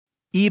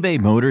eBay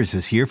Motors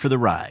is here for the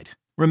ride.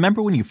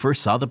 Remember when you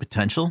first saw the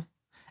potential?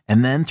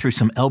 And then through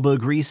some elbow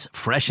grease,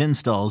 fresh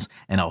installs,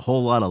 and a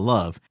whole lot of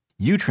love,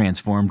 you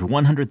transformed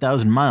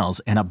 100,000 miles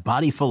and a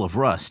body full of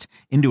rust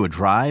into a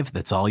drive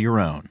that's all your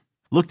own.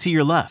 Look to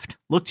your left.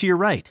 Look to your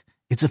right.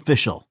 It's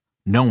official.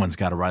 No one's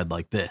got a ride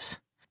like this.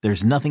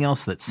 There's nothing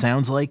else that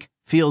sounds like,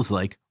 feels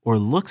like, or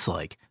looks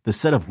like the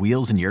set of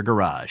wheels in your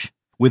garage.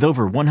 With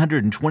over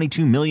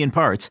 122 million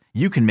parts,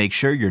 you can make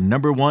sure your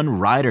number one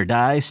ride or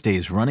die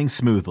stays running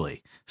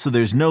smoothly. So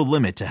there's no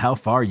limit to how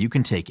far you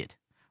can take it.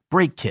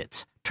 Brake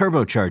kits,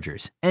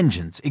 turbochargers,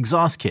 engines,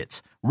 exhaust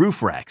kits,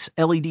 roof racks,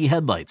 LED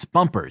headlights,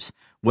 bumpers,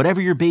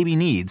 whatever your baby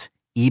needs,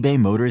 eBay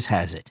Motors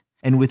has it.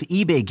 And with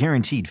eBay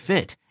Guaranteed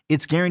Fit,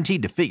 it's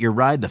guaranteed to fit your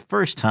ride the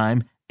first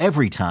time,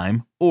 every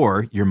time,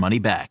 or your money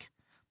back.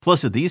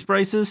 Plus at these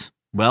prices,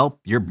 well,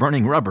 you're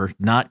burning rubber,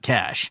 not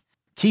cash.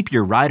 Keep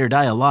your ride or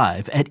die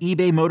alive at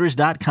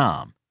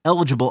ebaymotors.com.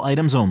 Eligible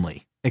items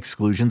only.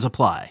 Exclusions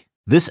apply.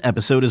 This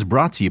episode is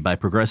brought to you by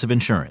Progressive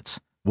Insurance.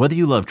 Whether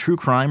you love true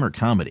crime or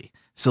comedy,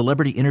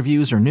 celebrity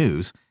interviews or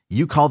news,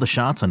 you call the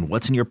shots on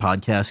what's in your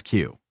podcast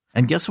queue.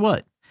 And guess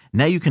what?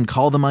 Now you can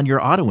call them on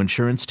your auto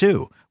insurance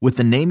too with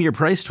the Name Your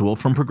Price tool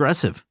from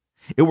Progressive.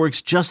 It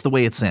works just the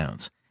way it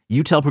sounds.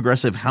 You tell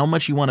Progressive how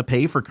much you want to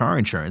pay for car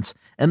insurance,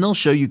 and they'll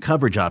show you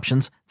coverage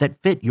options that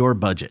fit your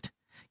budget.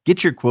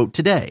 Get your quote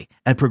today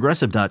at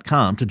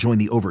Progressive.com to join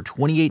the over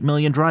 28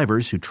 million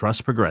drivers who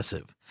trust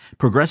Progressive.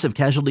 Progressive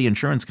Casualty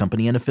Insurance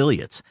Company and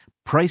Affiliates.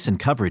 Price and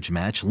coverage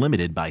match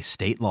limited by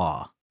state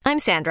law. I'm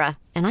Sandra,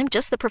 and I'm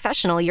just the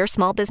professional your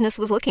small business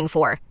was looking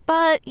for.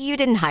 But you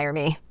didn't hire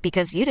me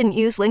because you didn't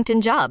use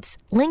LinkedIn Jobs.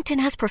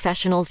 LinkedIn has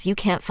professionals you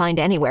can't find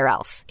anywhere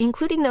else,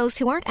 including those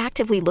who aren't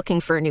actively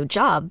looking for a new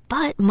job,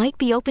 but might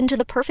be open to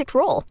the perfect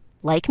role,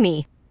 like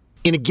me.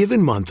 In a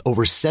given month,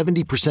 over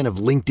 70% of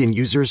LinkedIn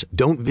users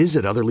don't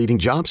visit other leading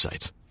job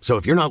sites. So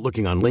if you're not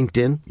looking on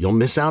LinkedIn, you'll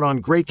miss out on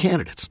great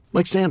candidates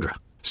like Sandra.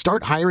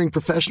 Start hiring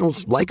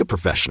professionals like a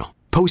professional.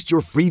 Post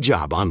your free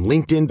job on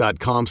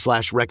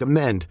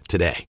linkedin.com/recommend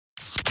today.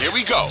 Here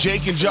we go.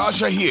 Jake and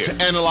Josh are here to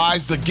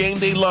analyze the game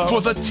they love for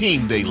the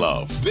team they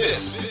love.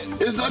 This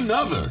is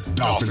another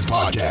Dolphins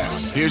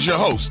podcast. Here's your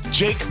host,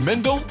 Jake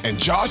Mendel and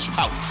Josh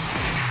Houtz.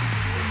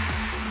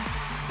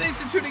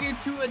 Thanks for tuning in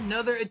to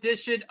another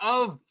edition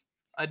of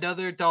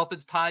another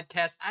Dolphins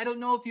podcast. I don't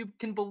know if you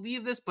can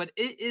believe this, but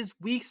it is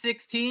week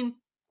 16.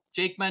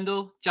 Jake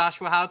Mendel,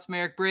 Joshua Houtz,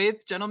 Merrick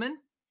Brave. Gentlemen,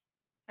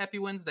 happy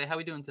Wednesday. How are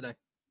we doing today?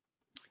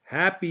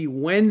 Happy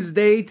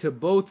Wednesday to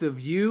both of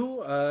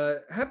you.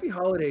 Happy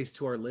holidays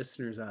to our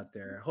listeners out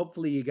there.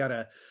 Hopefully you got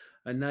a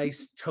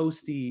nice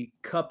toasty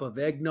cup of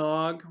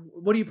eggnog.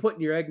 What do you put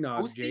in your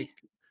eggnog, Toasty? Jake?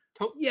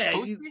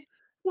 Toasty?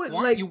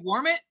 You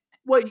warm it?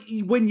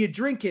 When you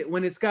drink it,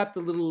 when it's got the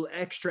little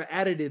extra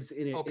additives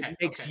in it, it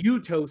makes you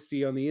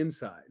toasty on the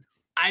inside.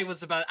 I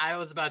was about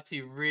to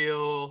be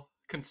real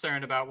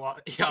concerned about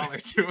what y'all are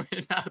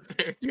doing out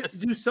there.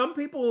 Do some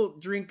people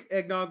drink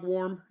eggnog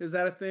warm? Is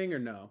that a thing or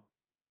no?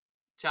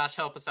 Josh,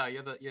 help us out.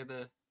 You're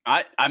the.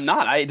 I'm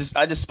not. I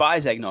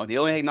despise eggnog. The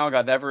only eggnog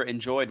I've ever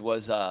enjoyed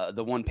was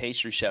the one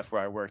pastry chef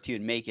where I worked. He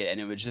would make it, and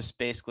it was just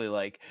basically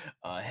like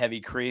heavy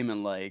cream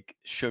and like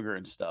sugar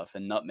and stuff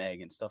and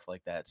nutmeg and stuff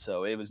like that.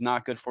 So it was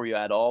not good for you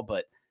at all.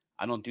 But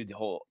I don't do the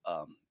whole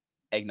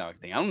eggnog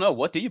thing. I don't know.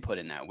 What do you put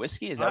in that?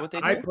 Whiskey? Is that what they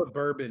do? I put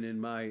bourbon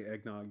in my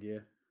eggnog. Yeah.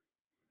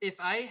 If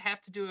I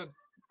have to do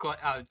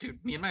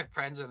dude, me and my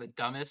friends are the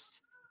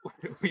dumbest.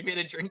 We made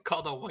a drink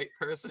called a white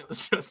person. It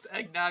was just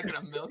eggnog and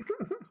a milk.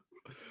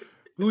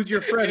 Who's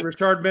your friend,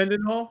 Richard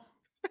Mendenhall?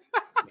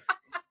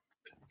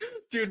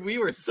 Dude, we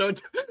were so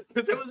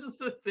because it was just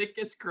the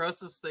thickest,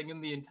 grossest thing in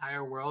the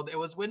entire world. It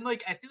was when I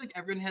feel like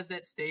everyone has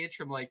that stage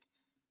from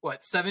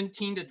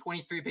 17 to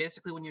 23,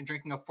 basically when you're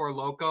drinking a Four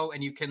Loko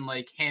and you can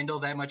handle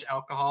that much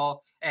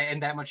alcohol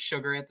and that much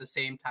sugar at the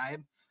same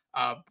time.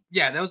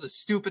 Yeah, that was a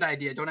stupid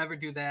idea. Don't ever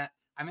do that.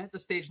 I'm at the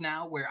stage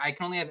now where I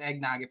can only have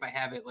eggnog if I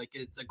have it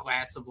it's a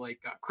glass of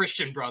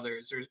Christian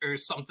Brothers or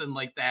something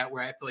like that,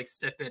 where I have to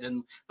sip it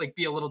and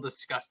be a little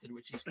disgusted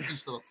with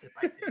each little sip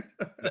I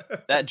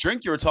take. That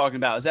drink you were talking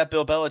about, is that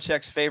Bill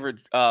Belichick's favorite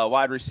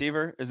wide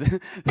receiver? Is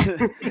it?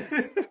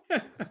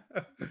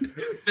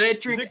 That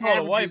drink you did call it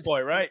a white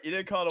boy, right? You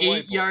did call it a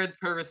white boy. 8 yards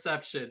per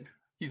reception.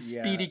 He's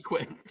speedy,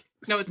 quick.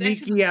 No, it's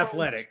sneaky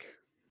athletic.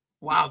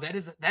 Wow, that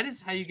is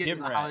how you get in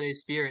the holiday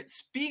spirit.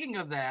 Speaking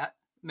of that,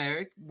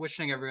 Merrick,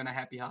 wishing everyone a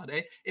happy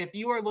holiday. If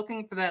you are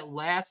looking for that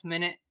last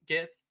minute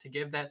gift to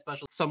give that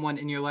special someone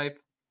in your life,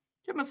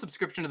 give them a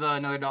subscription to the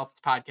Another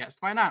Dolphins podcast.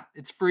 Why not?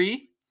 It's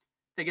free.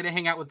 They get to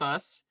hang out with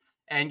us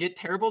and get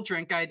terrible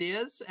drink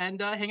ideas and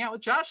hang out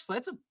with Josh. So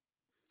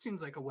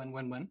seems like a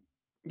win-win-win.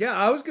 Yeah,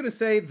 I was going to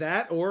say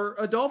that or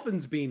a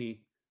Dolphins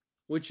beanie,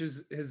 which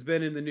has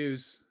been in the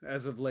news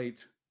as of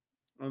late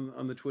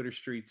on the Twitter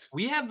streets.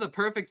 We have the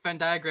perfect Venn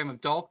diagram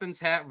of Dolphins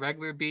hat,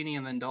 regular beanie,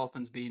 and then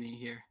Dolphins beanie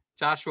here.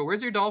 Joshua,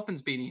 where's your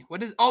Dolphins beanie?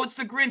 What is? Oh, it's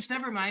the Grinch.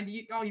 Never mind.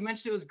 You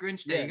mentioned it was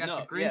Grinch Day. You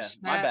got the Grinch.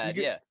 Yeah, my bad.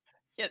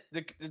 Yeah,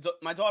 Yeah,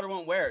 my daughter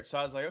won't wear it, so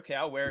I was like, okay,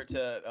 I'll wear it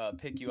to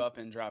pick you up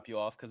and drop you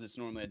off because it's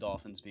normally a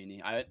Dolphins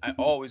beanie. I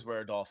always wear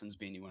a Dolphins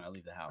beanie when I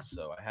leave the house,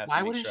 so I have to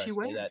Why make wouldn't sure I she say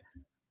wear it?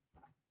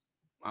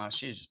 that.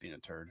 She's just being a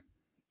turd.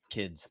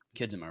 Kids,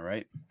 am I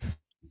right?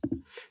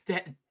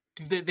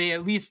 They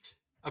at least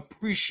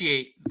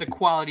appreciate the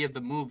quality of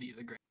the movie.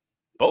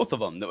 Both of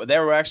them. They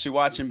were actually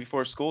watching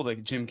before school the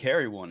Jim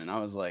Carrey one, and I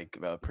was like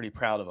pretty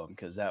proud of them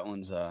because that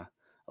one's a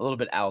little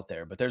bit out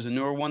there. But there's a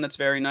newer one that's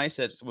very nice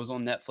that was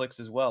on Netflix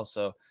as well.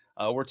 So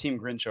we're Team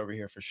Grinch over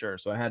here for sure.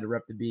 So I had to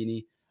rep the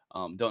beanie.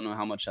 Don't know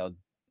how much I'll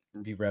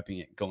be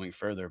repping it going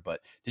further.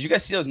 But did you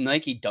guys see those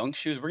Nike Dunk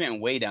shoes? We're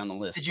getting way down the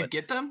list. Did you but,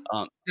 get them?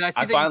 Did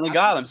I finally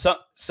got them.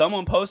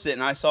 Someone posted it,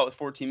 and I saw it with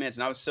 14 minutes,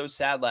 and I was so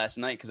sad last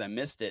night because I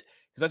missed it.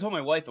 Because I told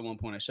my wife at one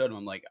point, I showed him,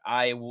 I'm like,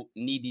 I will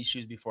need these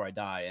shoes before I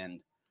die, and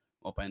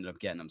well, I ended up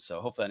getting them.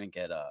 So hopefully I didn't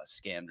get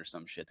scammed or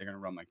some shit. They're gonna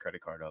run my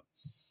credit card up.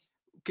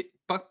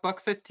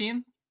 Buck 15?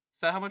 Is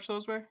that how much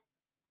those were?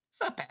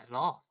 It's not bad at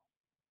all.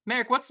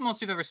 Merrick, what's the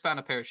most you've ever spent on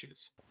a pair of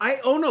shoes?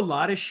 I own a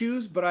lot of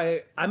shoes,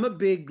 but I'm a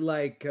big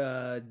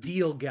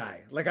deal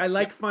guy. Like I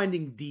like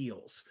finding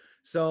deals.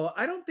 So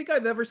I don't think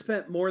I've ever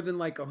spent more than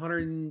like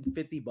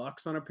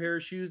 $150 on a pair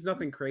of shoes.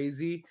 Nothing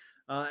crazy.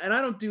 And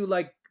I don't do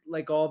like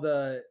all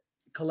the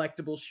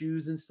collectible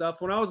shoes and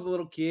stuff. When I was a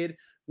little kid,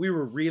 we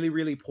were really,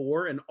 really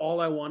poor, and all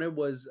I wanted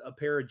was a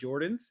pair of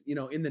Jordans,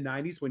 in the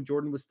 90s when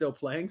Jordan was still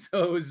playing.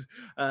 So it was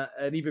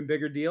an even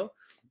bigger deal.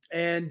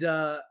 And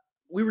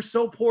we were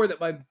so poor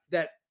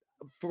that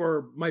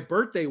for my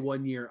birthday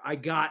one year, I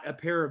got a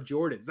pair of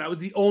Jordans. That was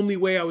the only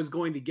way I was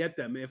going to get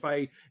them. If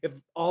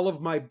all of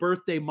my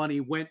birthday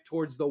money went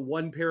towards the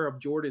one pair of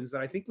Jordans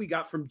that I think we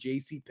got from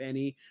J.C.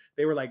 Penney.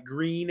 They were like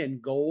green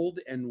and gold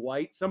and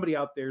white. Somebody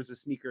out there is a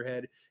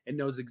sneakerhead and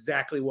knows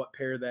exactly what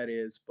pair that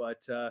is.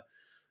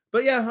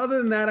 But yeah, other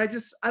than that,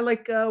 I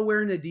like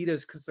wearing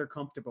Adidas because they're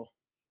comfortable,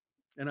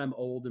 and I'm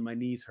old and my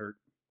knees hurt.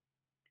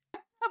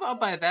 How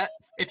about by that?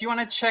 If you want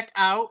to check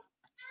out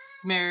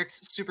Merrick's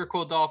super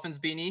cool Dolphins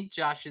beanie,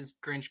 Josh's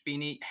Grinch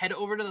beanie, head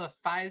over to the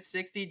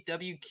 560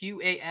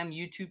 WQAM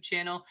YouTube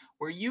channel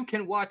where you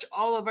can watch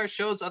all of our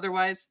shows.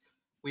 Otherwise,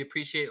 we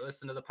appreciate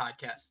listening to the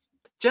podcast.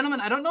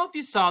 Gentlemen, I don't know if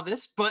you saw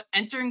this, but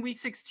entering week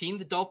 16,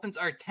 the Dolphins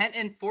are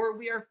 10-4.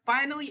 We are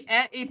finally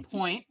at a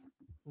point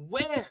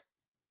where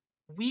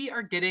we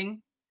are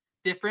getting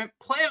different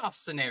playoff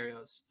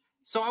scenarios.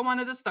 So I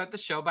wanted to start the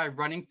show by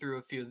running through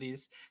a few of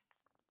these.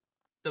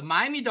 The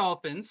Miami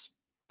Dolphins,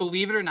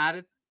 believe it or not,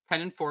 at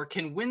 10-4,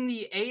 can win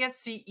the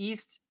AFC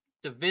East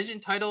division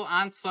title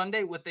on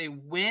Sunday with a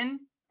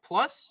win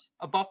plus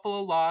a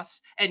Buffalo loss.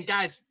 And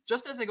guys,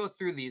 just as I go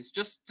through these,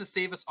 just to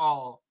save us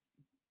all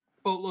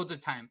boatloads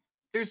of time,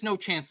 there's no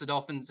chance the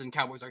Dolphins and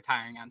Cowboys are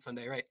tying on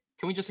Sunday, right?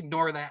 Can we just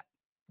ignore that?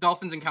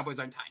 Dolphins and Cowboys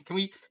aren't tying. Can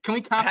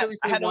we confidently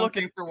say one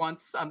thing for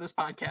once on this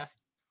podcast?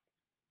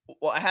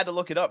 Well, I had to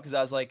look it up because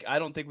I was like, I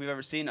don't think we've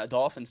ever seen a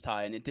Dolphins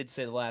tie, and it did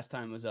say the last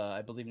time was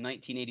I believe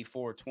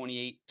 1984,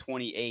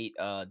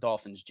 28-28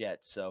 Dolphins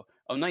Jets. So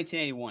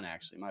 1981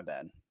 actually, my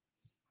bad.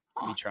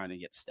 Me trying to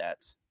get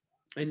stats.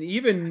 And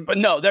even But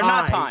no, they're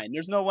not tying.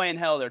 There's no way in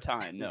hell they're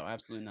tying. No,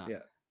 absolutely not.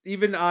 Yeah.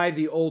 Even I,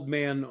 the old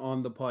man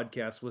on the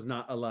podcast, was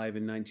not alive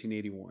in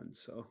 1981.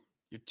 So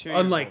you're too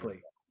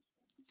unlikely.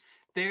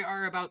 There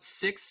are about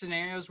 6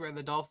 scenarios where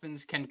the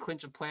Dolphins can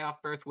clinch a playoff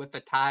berth with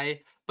a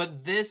tie,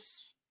 but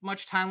this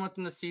much time left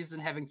in the season,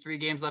 having 3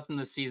 games left in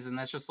the season,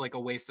 that's just like a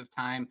waste of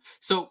time.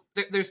 So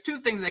there's 2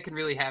 things that can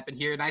really happen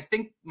here, and I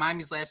think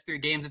Miami's last 3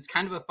 games, it's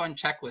kind of a fun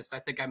checklist. I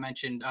think I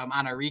mentioned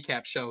on our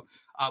recap show.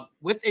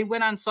 With a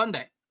win on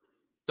Sunday,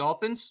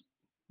 Dolphins,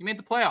 you made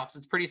the playoffs.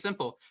 It's pretty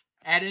simple.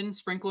 Add in,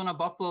 sprinkle in a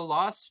Buffalo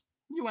loss,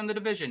 you win the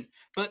division.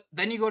 But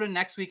then you go to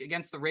next week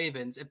against the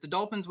Ravens. If the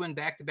Dolphins win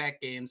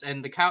back-to-back games,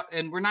 and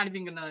we're not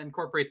even going to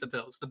incorporate the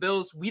Bills. The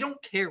Bills, we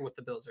don't care what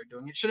the Bills are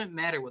doing. It shouldn't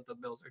matter what the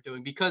Bills are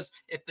doing, because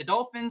if the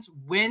Dolphins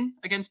win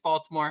against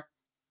Baltimore,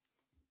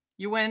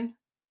 you win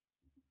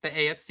the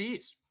AFC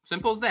East.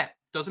 Simple as that.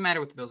 Doesn't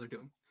matter what the Bills are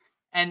doing.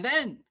 And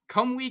then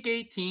come week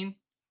 18,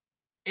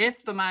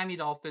 if the Miami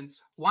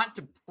Dolphins want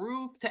to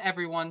prove to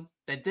everyone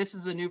that this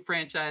is a new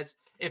franchise,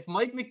 if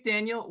Mike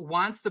McDaniel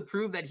wants to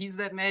prove that he's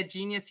that mad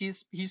genius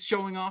he's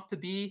showing off to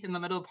be in the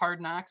middle of Hard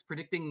Knocks,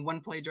 predicting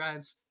one-play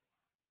drives,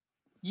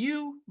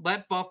 you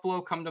let Buffalo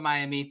come to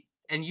Miami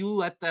and you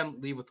let them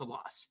leave with a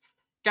loss.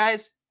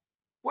 Guys,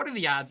 what are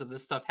the odds of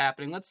this stuff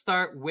happening? Let's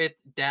start with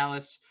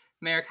Dallas.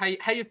 Merrick,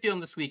 how you feeling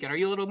this weekend? Are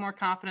you a little more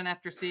confident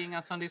after seeing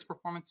Sunday's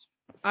performance?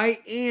 I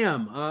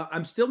am.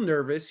 I'm still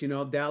nervous.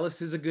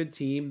 Dallas is a good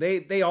team.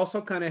 They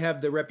also kind of have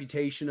the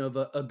reputation of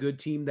a good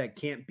team that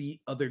can't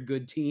beat other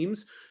good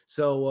teams.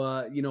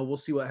 So we'll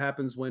see what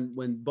happens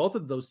when both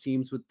of those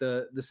teams with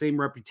the same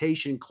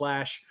reputation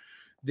clash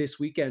this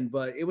weekend.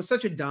 But it was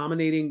such a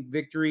dominating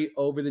victory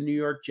over the New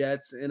York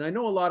Jets, and I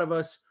know a lot of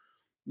us,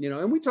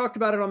 and we talked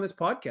about it on this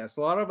podcast,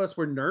 a lot of us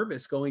were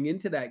nervous going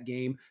into that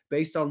game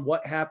based on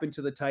what happened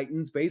to the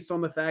Titans, based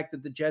on the fact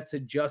that the Jets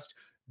had just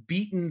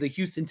beaten the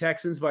Houston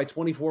Texans by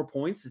 24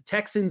 points. The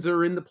Texans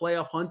are in the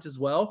playoff hunt as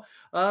well.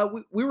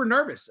 We were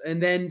nervous.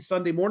 And then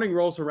Sunday morning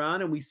rolls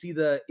around and we see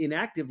the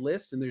inactive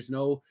list, and there's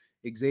no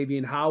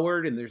Xavier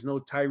Howard and there's no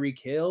Tyreek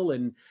Hill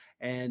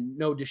and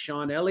no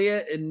Deshaun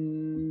Elliott.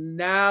 And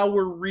now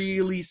we're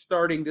really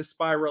starting to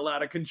spiral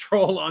out of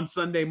control on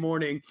Sunday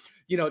morning,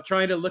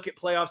 trying to look at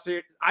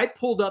playoffs. I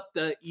pulled up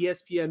the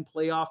ESPN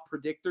playoff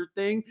predictor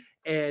thing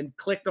and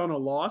clicked on a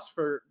loss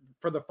for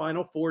the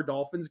final 4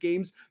 Dolphins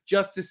games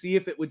just to see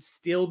if it would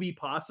still be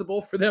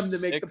possible for them to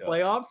make the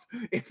playoffs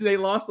if they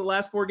lost the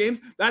last 4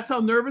 games. That's how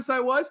nervous I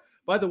was.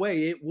 By the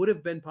way, it would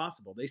have been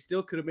possible. They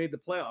still could have made the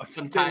playoffs.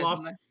 If they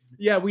lost.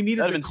 Yeah, we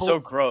needed the Colts. So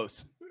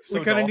gross.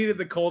 We kind of needed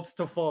the Colts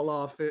to fall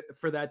off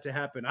for that to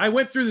happen. I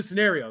went through the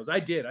scenarios. I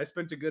did. I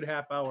spent a good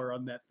half hour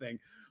on that thing.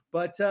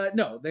 But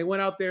no, they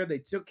went out there. They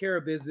took care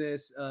of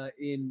business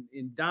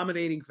in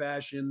dominating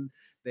fashion.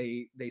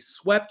 They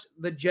swept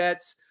the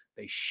Jets.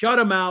 They shut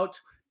them out.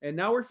 And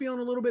now we're feeling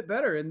a little bit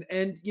better.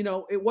 And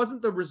it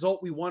wasn't the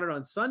result we wanted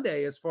on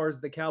Sunday as far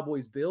as the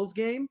Cowboys-Bills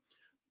game,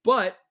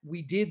 but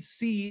we did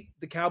see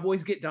the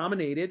Cowboys get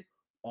dominated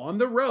on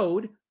the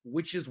road,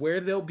 which is where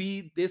they'll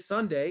be this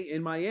Sunday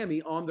in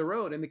Miami on the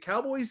road. And the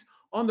Cowboys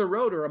on the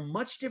road are a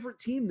much different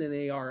team than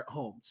they are at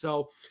home.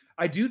 So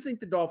I do think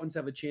the Dolphins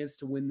have a chance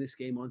to win this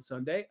game on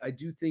Sunday. I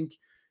do think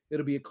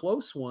it'll be a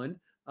close one.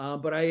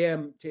 But I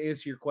am, to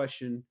answer your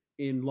question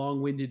in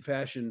long-winded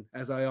fashion,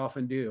 as I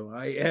often do,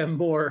 I am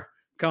more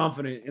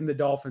confident in the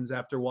Dolphins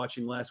after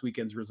watching last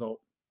weekend's result.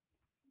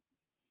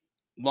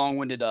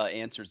 Long-winded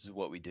answers is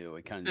what we do.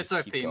 We kind of it's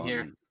our theme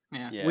here.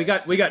 Yeah, we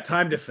got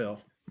time to fill.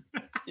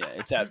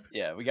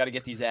 We got to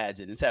get these ads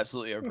in. It's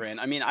absolutely our brand.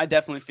 I mean, I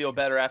definitely feel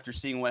better after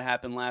seeing what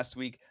happened last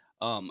week.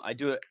 I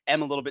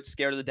am a little bit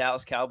scared of the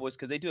Dallas Cowboys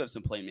because they do have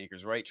some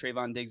playmakers, right?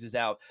 Trayvon Diggs is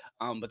out,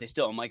 but they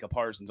still have Micah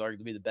Parsons,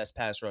 arguably the best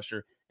pass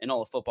rusher in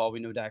all of football.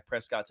 We know Dak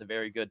Prescott's a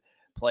very good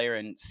player,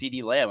 and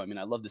CeeDee Lamb. I mean,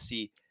 I'd love to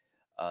see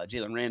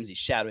Jalen Ramsey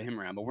shadow him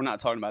around, but we're not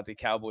talking about the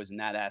Cowboys in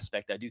that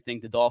aspect. I do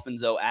think the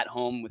Dolphins, though, at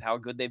home, with how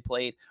good they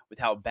played, with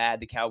how bad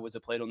the Cowboys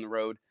have played on the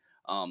road,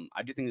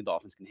 I do think the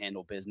Dolphins can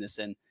handle business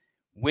and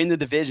win the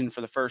division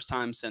for the first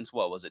time since,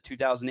 what was it,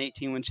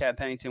 2018 when Chad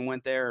Pennington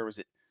went there, or was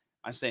it,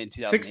 I'm saying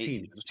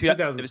 2018.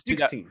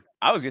 2016.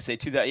 I was going to say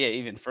 2000,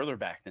 even further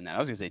back than that. I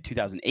was going to say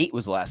 2008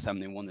 was the last time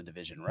they won the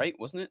division, right?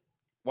 Wasn't it?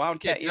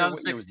 Wildcat year?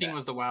 2016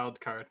 was the wild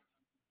card.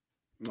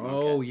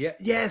 Oh, okay. Yeah.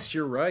 Yes,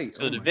 you're right.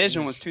 So the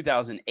division was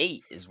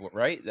 2008,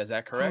 right? Is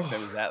that correct? That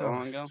was that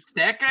long ago? It's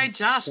that guy,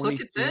 Josh.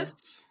 Look at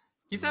this.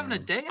 He's having a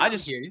day out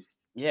here.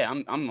 Yeah,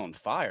 I'm on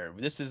fire.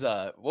 This is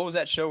what was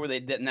that show where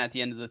they didn't at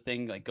the end of the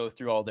thing like go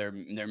through all their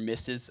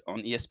misses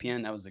on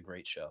ESPN? That was a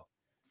great show.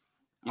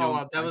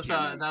 That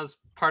was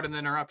part of the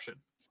interruption.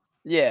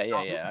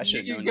 Yeah. I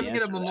should have known. You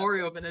get a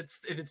memorial, and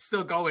it's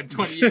still going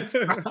 20 years.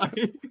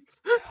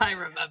 I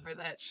remember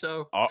that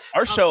show.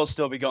 Our show will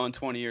still be going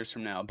 20 years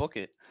from now. Book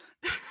it.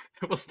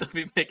 We'll still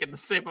be making the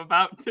same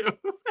amount too.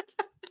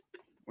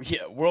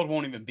 Yeah, world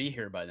won't even be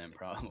here by then,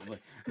 probably.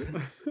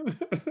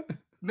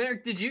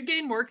 Merrick, did you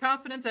gain more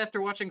confidence after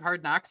watching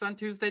Hard Knocks on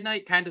Tuesday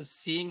night, kind of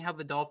seeing how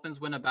the Dolphins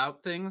went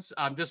about things?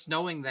 Just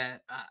knowing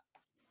that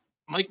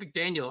Mike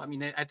McDaniel, I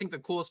mean, I think the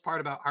coolest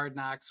part about Hard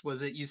Knocks was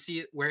that you see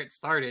it where it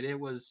started. It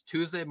was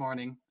Tuesday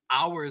morning,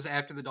 hours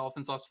after the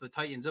Dolphins lost to the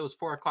Titans. It was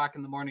 4:00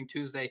 in the morning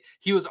Tuesday.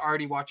 He was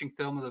already watching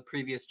film of the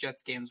previous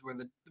Jets games where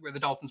the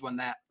Dolphins won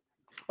that.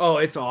 Oh,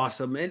 it's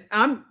awesome. And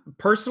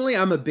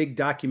I'm a big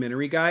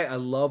documentary guy. I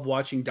love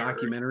watching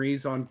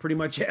documentaries on pretty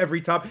much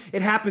every topic.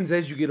 It happens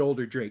as you get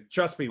older, Drake.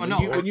 Trust me.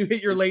 When you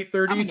hit your late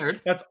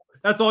 30s,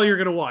 that's all you're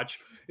going to watch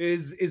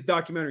is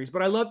documentaries.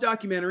 But I love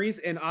documentaries,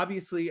 and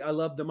obviously I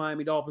love the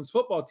Miami Dolphins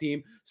football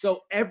team.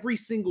 So every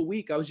single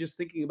week, I was just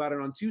thinking about it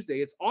on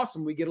Tuesday. It's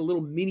awesome. We get a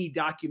little mini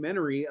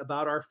documentary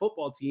about our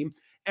football team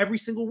every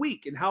single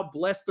week, and how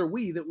blessed are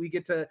we that we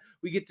get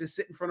to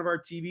sit in front of our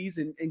TVs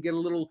and get a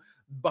little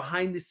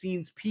behind the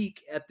scenes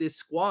peek at this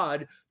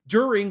squad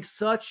during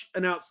such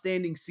an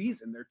outstanding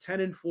season. They're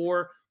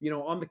 10-4,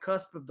 on the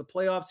cusp of the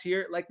playoffs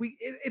here.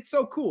 It's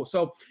so cool.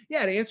 So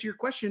yeah, to answer your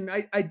question,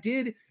 I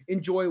did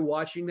enjoy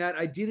watching that.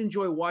 I did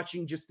enjoy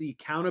watching just the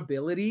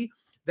accountability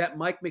that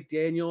Mike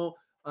McDaniel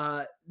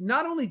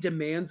not only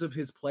demands of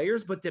his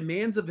players, but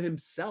demands of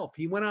himself.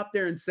 He went out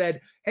there and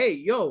said,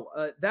 hey,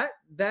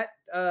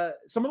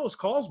 some of those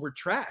calls were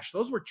trash.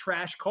 Those were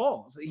trash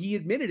calls. He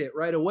admitted it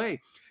right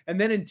away. And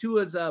then in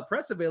Tua's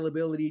press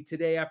availability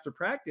today after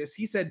practice,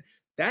 he said,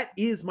 that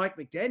is Mike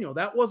McDaniel.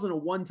 That wasn't a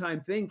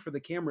one-time thing for the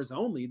cameras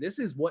only. This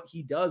is what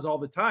he does all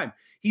the time.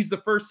 He's the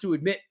first to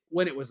admit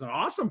when it was an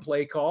awesome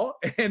play call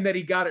and that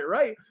he got it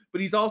right,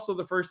 but he's also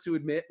the first to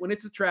admit when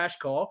it's a trash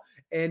call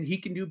and he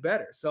can do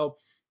better. So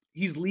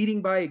he's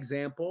leading by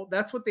example.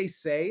 That's what they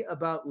say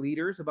about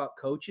leaders, about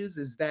coaches,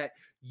 is that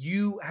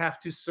you have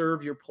to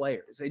serve your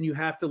players and you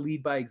have to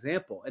lead by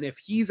example. And if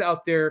he's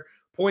out there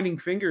pointing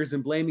fingers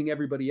and blaming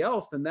everybody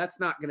else, then that's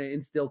not going to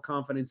instill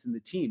confidence in the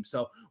team.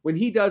 So when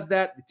he does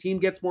that, the team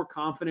gets more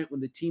confident. When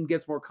the team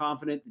gets more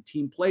confident, the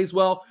team plays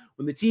well.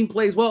 When the team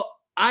plays well,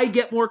 I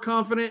get more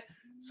confident.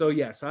 So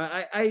yes,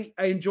 I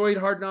enjoyed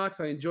Hard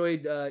Knocks. I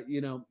enjoyed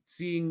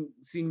seeing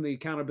the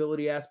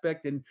accountability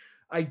aspect, and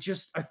I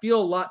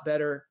feel a lot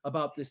better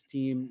about this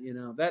team.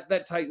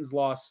 That Titans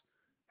loss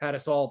had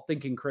us all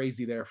thinking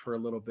crazy there for a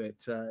little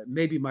bit.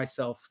 Maybe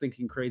myself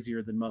thinking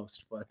crazier than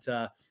most,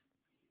 but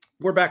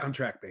we're back on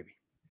track, baby.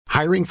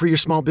 Hiring for your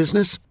small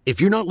business?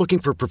 If you're not looking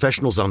for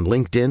professionals on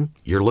LinkedIn,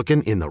 you're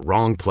looking in the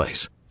wrong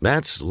place.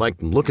 That's like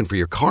looking for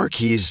your car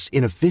keys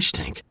in a fish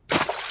tank.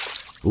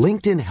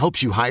 LinkedIn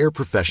helps you hire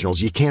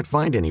professionals you can't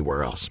find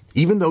anywhere else,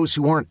 even those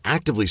who aren't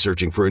actively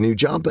searching for a new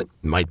job but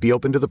might be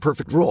open to the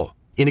perfect role.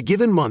 In a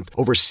given month,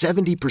 over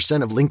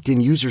 70% of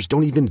LinkedIn users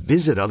don't even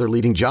visit other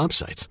leading job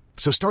sites.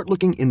 So start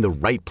looking in the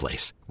right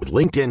place. With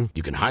LinkedIn,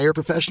 you can hire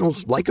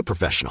professionals like a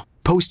professional.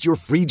 Post your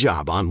free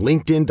job on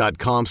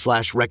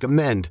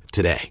linkedin.com/recommend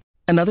today.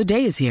 Another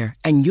day is here,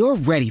 and you're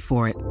ready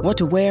for it. What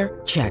to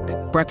wear? Check.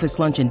 Breakfast,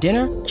 lunch, and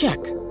dinner? Check.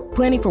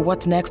 Planning for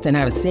what's next and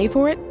how to save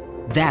for it?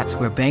 That's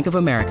where Bank of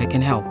America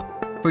can help.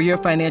 For your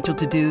financial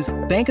to-dos,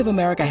 Bank of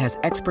America has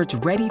experts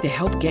ready to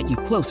help get you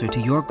closer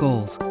to your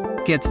goals.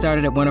 Get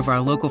started at one of our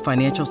local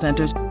financial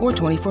centers or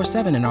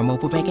 24/7 in our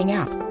mobile banking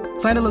app.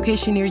 Find a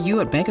location near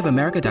you at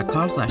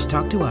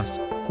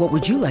bankofamerica.com/talktous. What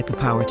would you like the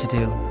power to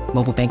do?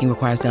 Mobile banking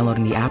requires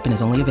downloading the app and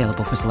is only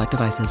available for select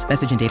devices.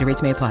 Message and data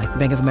rates may apply.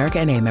 Bank of America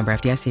N.A., member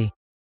FDIC.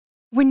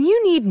 When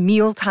you need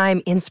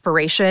mealtime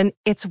inspiration,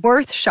 it's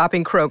worth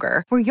shopping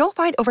Kroger, where you'll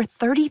find over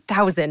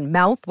 30,000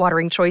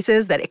 mouth-watering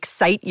choices that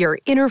excite your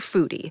inner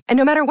foodie. And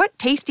no matter what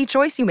tasty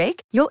choice you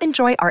make, you'll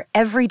enjoy our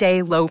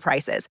everyday low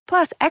prices,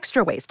 plus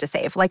extra ways to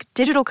save, like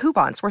digital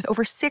coupons worth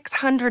over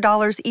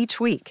 $600 each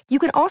week. You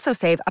can also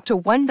save up to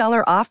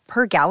 $1 off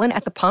per gallon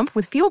at the pump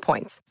with fuel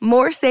points.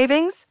 More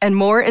savings and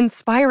more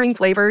inspiring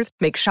flavors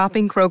make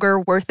shopping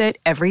Kroger worth it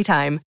every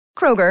time.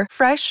 Kroger,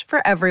 fresh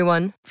for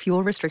everyone.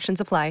 Fuel restrictions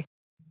apply.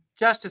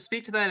 Josh, to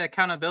speak to that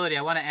accountability,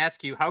 I want to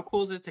ask you, how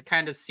cool is it to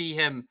kind of see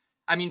him?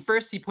 I mean,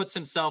 first he puts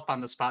himself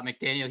on the spot,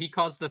 McDaniel. He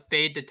calls the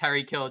fade to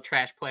Tyreek Hill a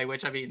trash play,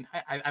 which I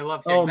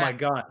love hearing my that.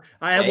 God.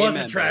 It was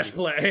a trash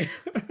play.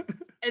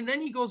 And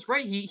then he goes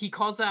right. He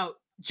calls out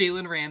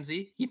Jalen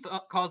Ramsey. He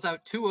calls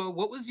out Tua.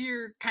 What was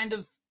your kind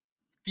of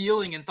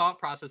feeling and thought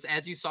process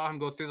as you saw him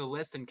go through the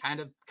list and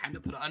kind of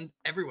put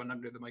everyone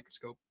under the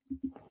microscope?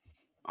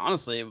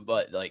 Honestly,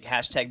 but like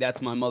hashtag that's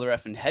my mother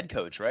effing head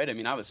coach, right? I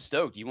mean, I was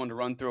stoked. You wanted to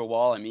run through a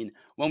wall. I mean,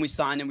 when we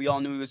signed him, we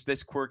all knew he was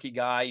this quirky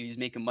guy. He was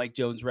making Mike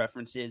Jones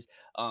references.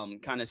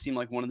 Kind of seemed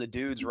like one of the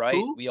dudes, right?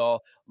 Who? We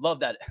all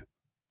love that.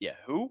 Yeah,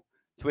 who?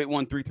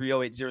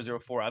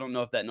 281-330-8004. I don't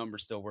know if that number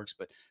still works,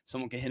 but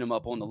someone can hit him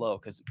up on the low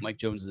because Mike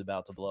Jones is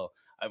about to blow.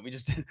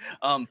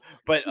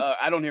 But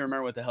I don't even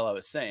remember what the hell I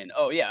was saying.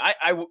 Oh yeah,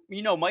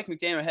 Mike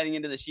McDaniel heading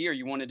into this year,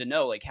 you wanted to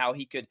know like how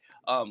he could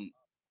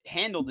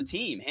handle the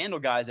team, handle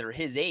guys that are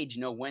his age,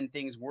 when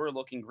things were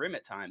looking grim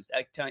at times.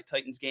 That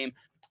Titans game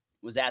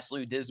was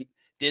absolutely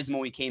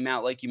dismal. He came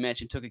out, like you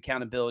mentioned, took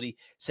accountability,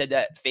 said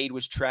that fade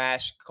was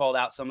trash, called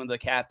out some of the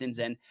captains,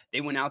 and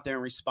they went out there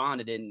and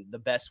responded in the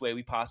best way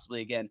we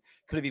possibly, again,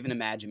 could have even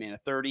imagined, man. A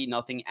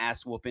 30-0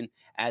 ass whooping,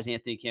 as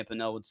Anthony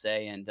Campanella would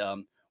say, and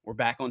we're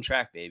back on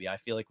track, baby. I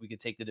feel like we could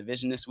take the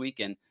division this week,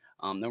 and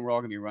then we're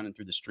all going to be running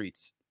through the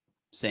streets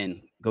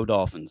saying, go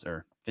Dolphins,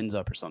 or fins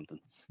up or something.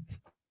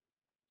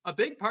 A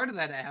big part of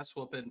that ass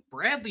whooping,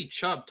 Bradley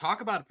Chubb,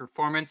 talk about a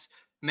performance.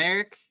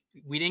 Merrick,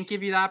 we didn't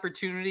give you the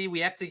opportunity.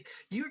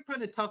 You were put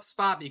in a tough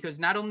spot because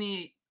not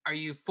only are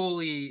you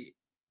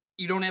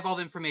you don't have all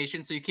the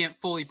information, so you can't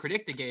fully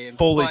predict a game.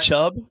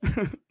 Chubb?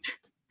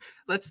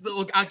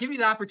 I'll give you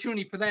the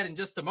opportunity for that in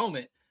just a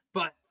moment.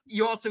 But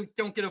you also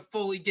don't get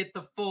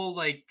the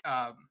full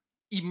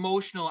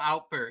emotional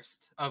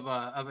outburst of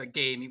a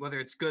game,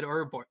 whether it's good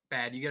or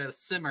bad. You got to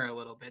simmer a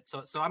little bit.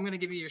 So I'm going to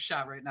give you your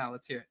shot right now.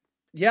 Let's hear it.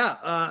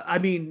 Yeah,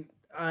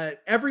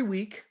 every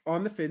week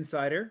on the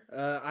Finsider,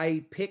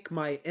 I pick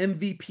my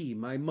MVP,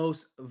 my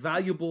most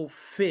valuable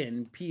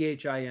Fin,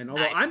 PHIN.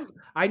 Although nice.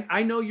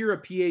 I know you're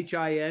a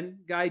PHIN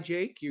guy,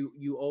 Jake.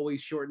 You always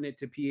shorten it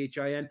to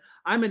PHIN.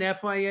 I'm an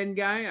FIN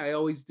guy. I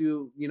always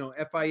do,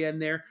 FIN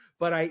there,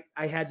 but I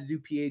had to do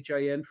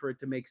PHIN for it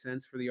to make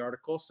sense for the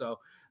article. So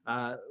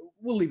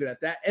we'll leave it at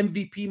that.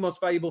 MVP,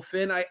 most valuable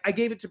Fin. I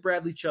gave it to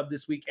Bradley Chubb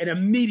this week, and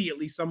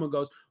immediately someone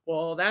goes,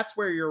 well, that's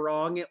where you're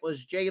wrong. It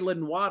was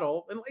Jalen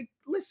Waddle. And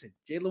listen,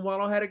 Jalen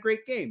Waddle had a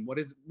great game.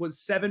 Was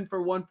 7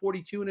 for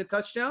 142 and a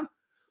touchdown?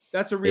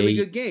 That's a really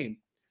good game.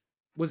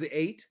 Was it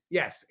 8?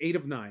 Yes, 8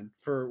 of 9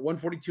 for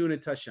 142 and a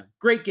touchdown.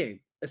 Great game,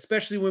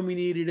 especially when we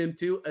needed him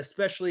to,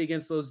 especially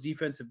against those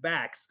defensive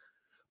backs.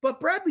 But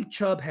Bradley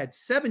Chubb had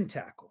 7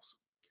 tackles,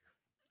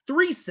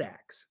 3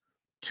 sacks,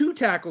 2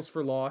 tackles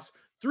for loss,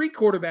 3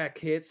 quarterback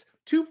hits,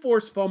 2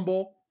 forced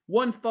fumble,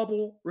 1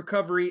 fumble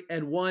recovery,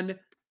 and 1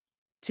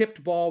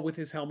 tipped ball with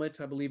his helmet.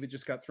 I believe it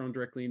just got thrown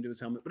directly into his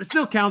helmet, but it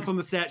still counts on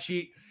the stat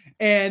sheet.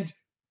 And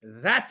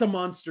that's a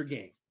monster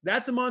game.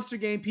 That's a monster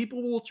game.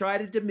 People will try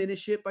to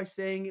diminish it by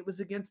saying it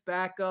was against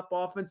backup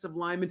offensive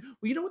linemen.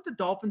 Well, you know what the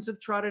Dolphins have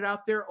trotted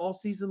out there all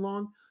season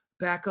long?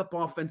 Backup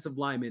offensive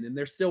linemen, and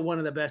they're still one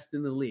of the best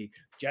in the league.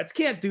 Jets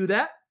can't do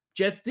that.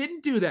 Jets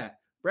didn't do that.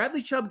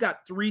 Bradley Chubb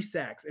got 3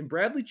 sacks, and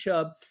Bradley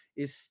Chubb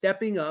is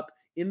stepping up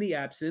in the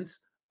absence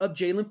of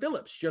Jalen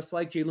Phillips, just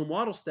like Jalen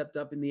Waddle stepped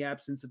up in the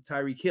absence of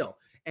Tyreek Hill.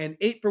 And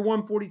 8 for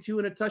 142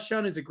 and a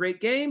touchdown is a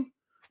great game,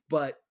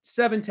 but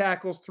 7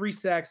 tackles, 3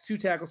 sacks, 2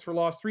 tackles for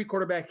loss, 3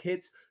 quarterback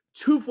hits,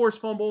 2 forced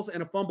fumbles,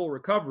 and a fumble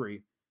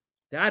recovery.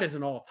 That is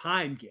an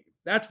all-time game.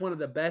 That's one of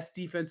the best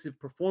defensive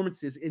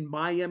performances in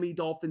Miami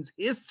Dolphins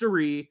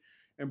history.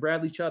 And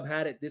Bradley Chubb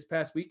had it this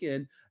past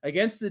weekend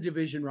against the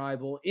division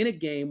rival in a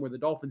game where the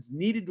Dolphins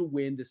needed to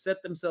win to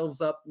set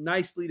themselves up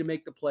nicely to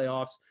make the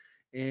playoffs.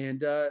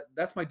 And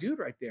that's my dude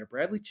right there,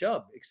 Bradley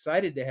Chubb.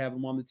 Excited to have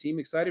him on the team,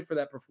 excited for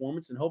that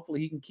performance, and hopefully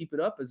he can keep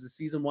it up as the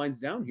season winds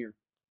down here.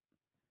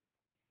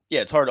 Yeah,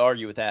 it's hard to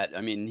argue with that.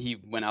 I mean,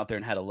 he went out there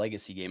and had a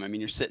legacy game. I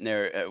mean, you're sitting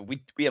there.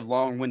 We have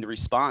long-winded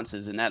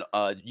responses, and that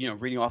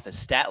reading off his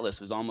stat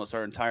list was almost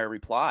our entire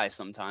reply.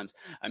 Sometimes,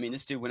 I mean,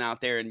 this dude went out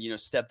there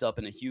and stepped up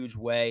in a huge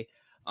way.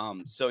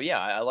 So yeah,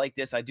 I like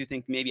this. I do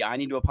think maybe I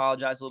need to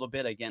apologize a little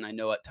bit. Again, I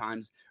know at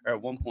times, or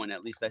at one point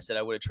at least, I said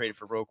I would have traded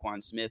for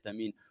Roquan Smith. I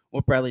mean,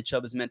 what Bradley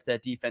Chubb has meant to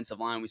that defensive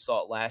line, we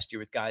saw it last year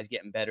with guys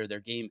getting better, their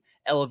game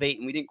elevate,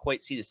 and we didn't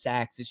quite see the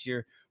sacks this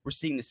year. We're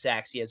seeing the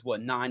sacks. He has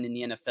 9 in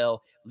the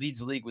NFL, leads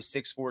the league with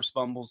 6 forced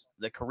fumbles,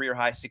 the career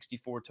high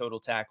 64 total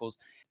tackles.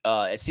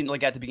 It seemed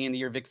like at the beginning of the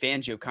year, Vic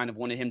Fangio kind of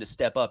wanted him to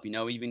step up.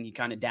 Even he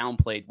kind of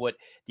downplayed what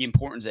the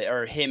importance of,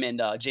 or him and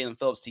Jalen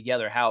Phillips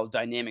together, how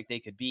dynamic they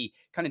could be.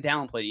 Kind of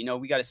downplayed.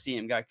 We got to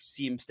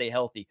see him stay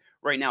healthy.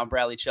 Right now,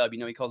 Bradley Chubb,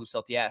 he calls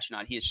himself the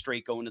astronaut. He is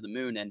straight going to the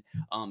moon, and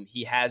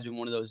he has been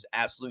one of those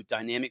absolute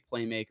dynamic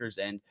playmakers.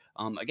 And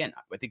again,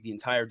 I think the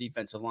entire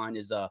defensive line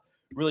is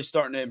really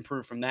starting to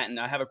improve from that. And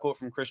I have a quote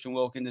from Christian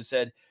Wilkins that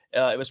said,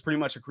 it was pretty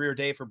much a career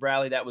day for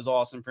Bradley. That was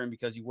awesome for him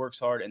because he works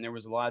hard. And there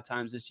was a lot of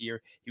times this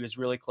year he was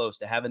really close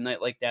to have a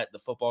night like that. The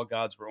football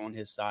gods were on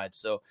his side.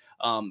 So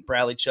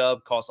Bradley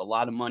Chubb costs a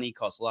lot of money,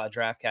 costs a lot of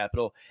draft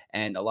capital.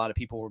 And a lot of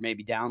people were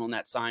maybe down on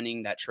that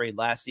signing, that trade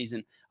last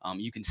season.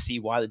 You can see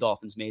why the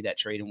Dolphins made that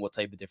trade and what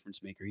type of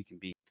difference maker he can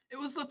be. It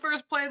was the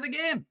first play of the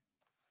game.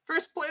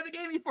 First play of the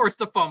game, he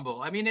forced a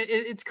fumble. I mean,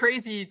 it's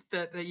crazy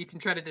that you can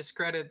try to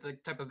discredit the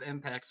type of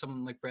impact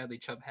someone like Bradley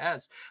Chubb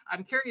has.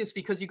 I'm curious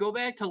because you go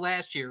back to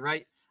last year,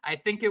 right? I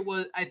think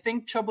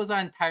Chubb was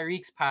on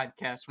Tyreek's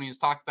podcast when he was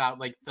talking about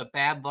like the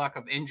bad luck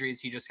of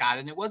injuries he just got.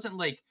 And it wasn't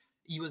like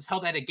he was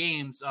held out of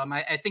games.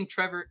 I think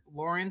Trevor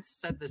Lawrence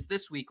said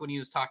this week when he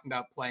was talking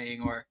about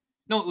playing, or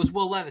no, it was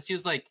Will Levis. He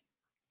was like,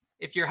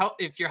 if you're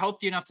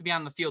healthy enough to be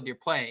on the field, you're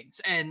playing.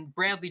 And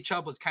Bradley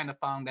Chubb was kind of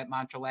following that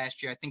mantra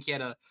last year. I think he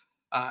had a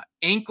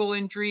ankle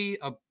injury,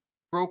 a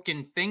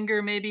broken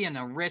finger maybe, and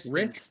a wrist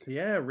injury.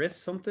 Yeah,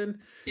 wrist something.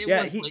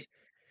 And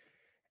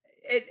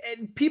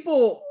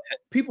people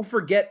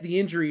forget the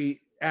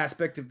injury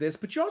aspect of this,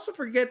 but you also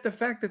forget the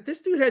fact that this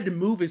dude had to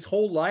move his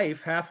whole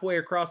life halfway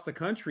across the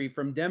country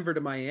from Denver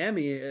to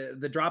Miami,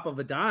 the drop of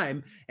a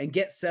dime, and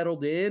get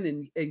settled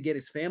in and get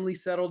his family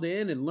settled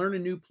in and learn a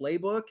new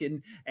playbook,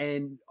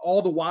 and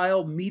all the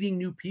while meeting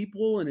new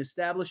people and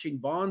establishing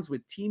bonds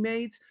with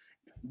teammates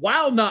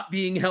while not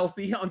being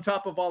healthy on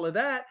top of all of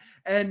that.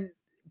 And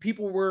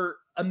people were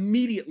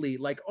immediately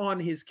like on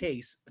his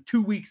case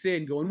 2 weeks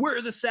in going, where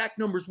are the sack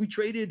numbers? We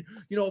traded,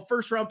 a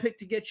first round pick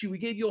to get you. We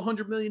gave you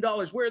 $100 million.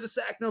 Where are the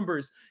sack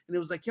numbers? And it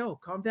was like, yo,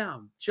 calm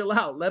down, chill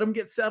out. Let him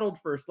get settled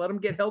first. Let him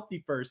get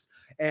healthy first.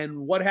 And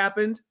what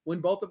happened when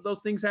both of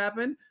those things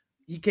happened?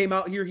 He came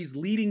out here. He's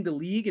leading the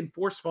league in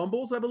forced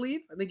fumbles, I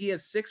believe. I think he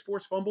has 6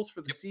 forced fumbles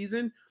for the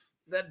season.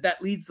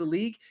 That leads the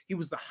league. He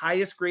was the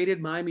highest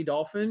graded Miami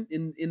Dolphin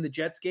in the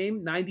Jets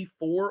game,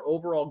 94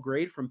 overall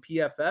grade from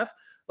PFF.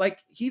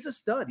 Like, he's a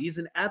stud. He's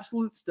an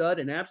absolute stud,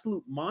 an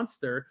absolute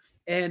monster.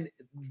 And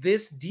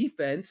this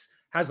defense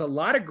has a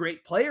lot of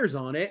great players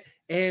on it.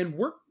 And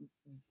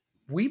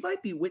we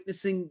might be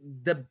witnessing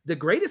the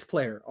greatest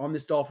player on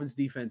this Dolphins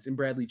defense in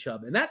Bradley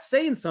Chubb. And that's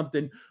saying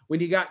something when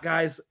you got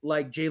guys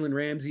like Jalen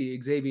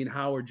Ramsey, Xavier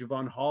Howard,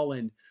 Javon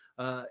Holland,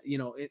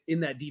 in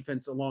that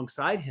defense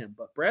alongside him.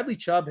 But Bradley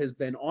Chubb has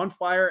been on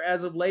fire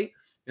as of late,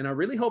 and I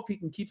really hope he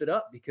can keep it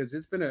up because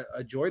it's been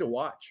a joy to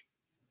watch.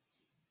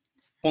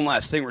 One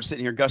last thing, we're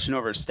sitting here gushing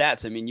over his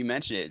stats. I mean, you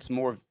mentioned it. It's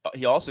more,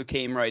 he also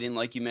came right in,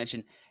 like you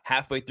mentioned,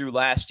 halfway through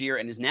last year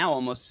and is now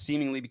almost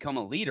seemingly become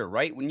a leader,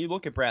 right? When you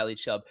look at Bradley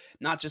Chubb,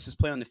 not just his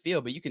play on the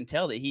field, but you can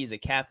tell that he's a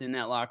captain in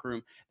that locker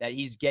room, that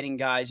he's getting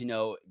guys,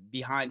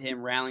 behind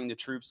him, rallying the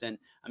troops. And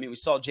I mean, we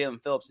saw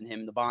Jalen Phillips and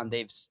him, the bond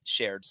they've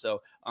shared.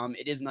 So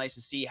it is nice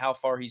to see how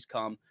far he's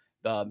come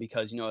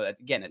because,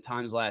 again, at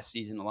times last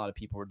season, a lot of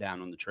people were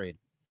down on the trade.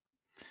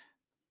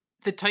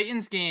 The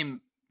Titans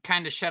game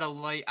kind of shed a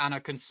light on a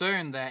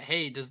concern that,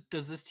 hey, does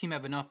this team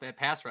have enough at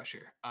pass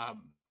rusher?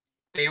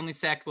 They only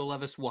sacked Will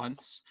Levis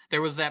once.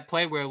 There was that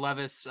play where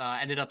Levis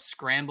ended up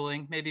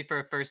scrambling, maybe for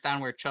a first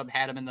down, where Chubb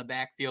had him in the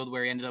backfield,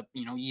 where he ended up,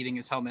 eating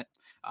his helmet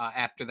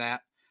after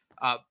that.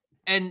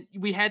 And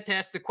we had to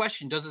ask the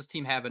question, does this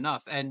team have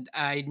enough? And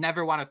I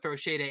never want to throw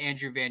shade at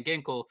Andrew Van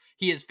Ginkel.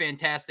 He is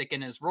fantastic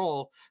in his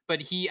role,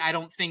 but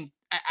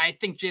I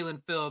think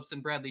Jalen Phillips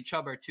and Bradley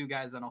Chubb are two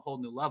guys on a whole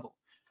new level.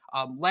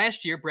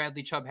 Last year,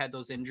 Bradley Chubb had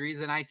those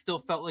injuries, and I still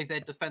felt like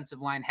that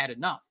defensive line had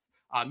enough.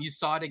 You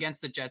saw it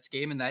against the Jets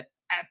game in that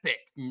epic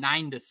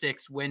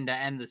 9-6 win to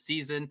end the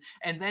season.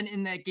 And then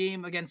in that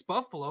game against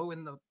Buffalo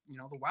in the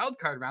wild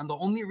card round, the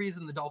only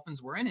reason the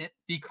Dolphins were in it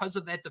because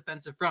of that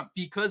defensive front,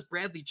 because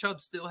Bradley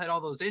Chubb still had all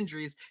those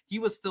injuries. He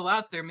was still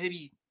out there.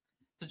 Maybe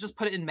to just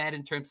put it in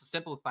Madden terms to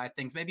simplify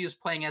things, maybe he was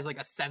playing as like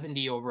a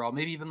 70 overall,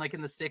 maybe even like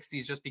in the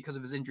 60s just because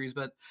of his injuries,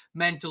 but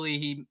mentally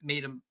he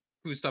made him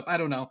boost up. I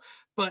don't know.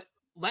 But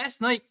last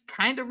night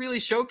kind of really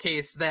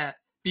showcased that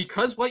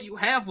because what you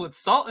have with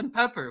Salt and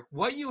Pepper,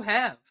 what you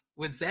have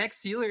with Zach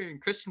Sealer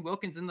and Christian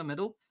Wilkins in the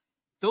middle,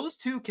 those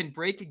two can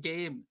break a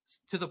game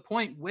to the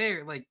point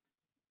where, like,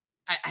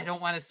 I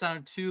don't want to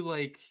sound too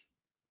like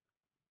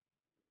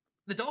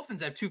the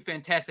Dolphins have two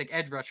fantastic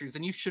edge rushers,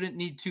 and you shouldn't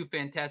need two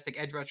fantastic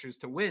edge rushers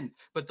to win.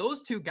 But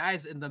those two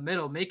guys in the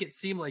middle make it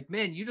seem like,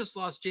 man, you just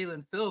lost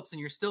Jalen Phillips and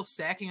you're still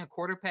sacking a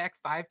quarterback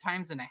 5.5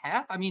 times.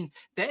 I mean,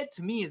 that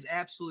to me is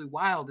absolutely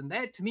wild. And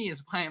that to me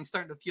is why I'm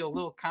starting to feel a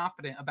little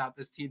confident about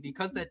this team,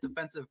 because that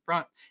defensive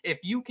front, if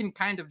you can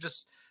kind of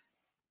just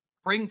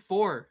bring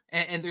four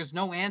and there's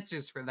no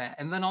answers for that.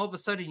 And then all of a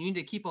sudden you need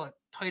to keep a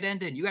tight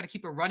end in, you got to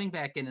keep a running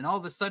back in. And all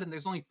of a sudden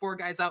there's only four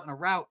guys out in a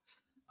route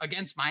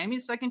against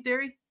Miami's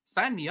secondary.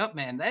 Sign me up,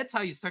 man. That's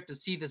how you start to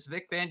see this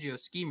Vic Fangio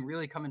scheme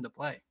really come into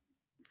play.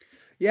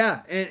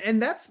 Yeah,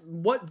 and that's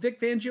what Vic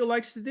Fangio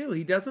likes to do.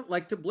 He doesn't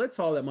like to blitz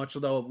all that much,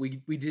 although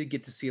we did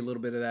get to see a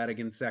little bit of that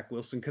against Zach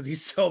Wilson because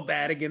he's so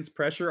bad against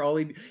pressure.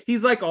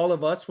 He's like all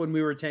of us when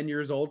we were 10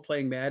 years old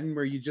playing Madden,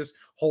 where you just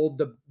hold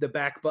the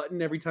back button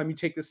every time you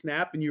take the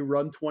snap and you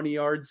run 20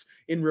 yards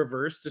in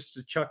reverse just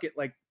to chuck it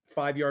like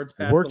 5 yards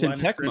past the line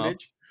of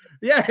scrimmage.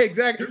 Yeah,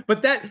 exactly.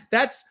 But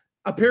that's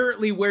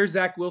apparently where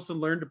Zach Wilson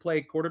learned to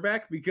play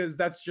quarterback, because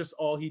that's just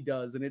all he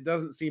does, and it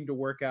doesn't seem to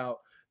work out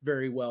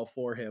very well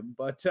for him.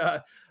 But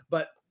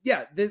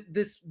yeah,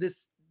 this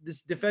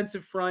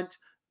defensive front,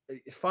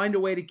 find a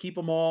way to keep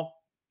them all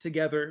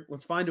together.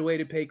 Let's find a way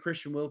to pay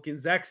Christian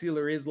Wilkins. Zach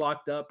Sealer is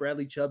locked up.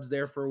 Bradley Chubb's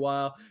there for a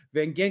while.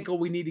 Van Ginkel,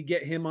 we need to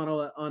get him on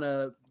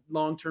a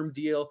long-term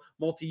deal,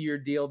 multi-year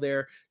deal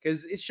there,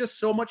 because it's just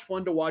so much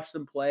fun to watch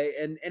them play.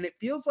 And it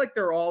feels like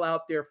they're all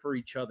out there for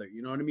each other.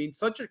 You know what I mean?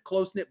 Such a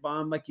close-knit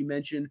bond, like you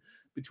mentioned,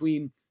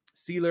 between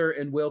Sealer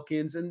and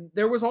Wilkins. And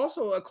there was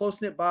also a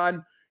close-knit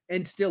bond,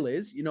 and still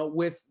is,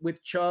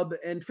 with Chubb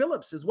and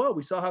Phillips as well.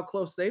 We saw how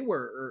close they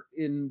were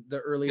in the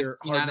earlier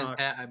Hard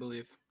Knocks. Hat, I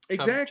believe.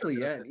 Exactly.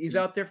 Chubb, yeah. He's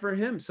out there for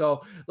him.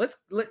 So let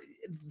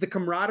the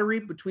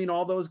camaraderie between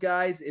all those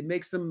guys, it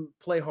makes them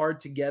play hard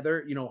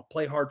together,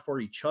 play hard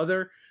for each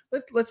other.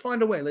 Let's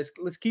find a way.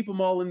 Let's keep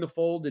them all in the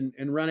fold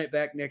and run it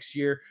back next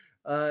year.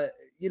 They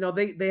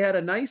had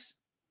a nice,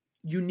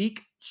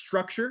 unique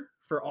structure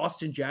for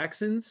Austin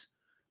Jackson's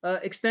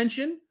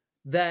extension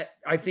that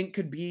I think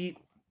could be,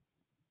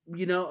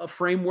 a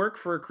framework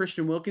for a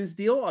Christian Wilkins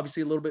deal.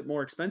 Obviously a little bit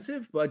more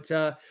expensive, but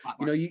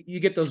you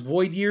get those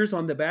void years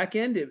on the back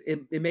end.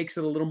 It makes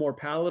it a little more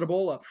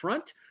palatable up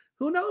front.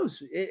 Who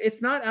knows? It's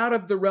not out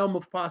of the realm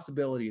of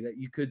possibility that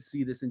you could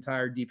see this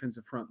entire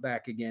defensive front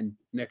back again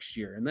next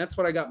year. And that's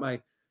what I got my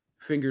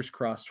fingers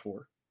crossed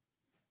for.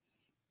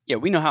 Yeah,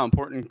 we know how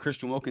important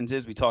Christian Wilkins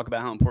is. We talk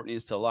about how important he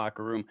is to the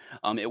locker room.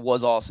 It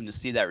was awesome to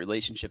see that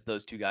relationship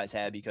those two guys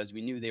had, because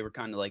we knew they were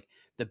kind of like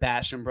the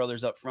Basham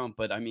brothers up front.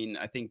 But I mean,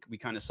 I think we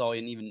kind of saw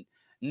an even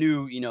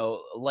new,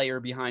 layer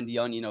behind the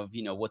onion of,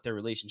 what their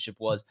relationship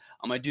was.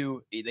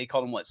 They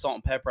called them Salt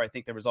and Pepper. I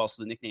think there was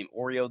also the nickname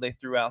Oreo they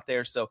threw out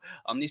there. So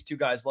these two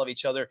guys love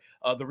each other.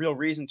 The Real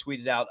Reason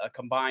tweeted out a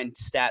combined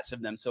stats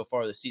of them so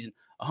far this season: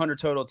 100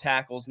 total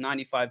tackles,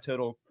 95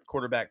 total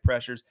quarterback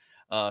pressures,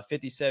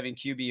 57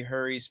 QB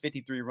hurries,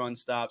 53 run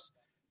stops,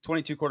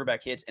 22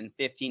 quarterback hits, and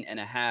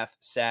 15.5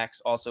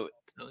 sacks. Also,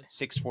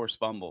 6 forced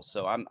fumbles.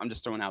 So I'm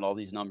just throwing out all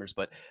these numbers,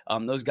 but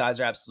those guys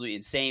are absolutely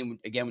insane.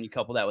 Again, when you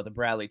couple that with a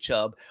Bradley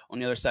Chubb on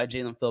the other side,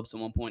 Jalen Phillips at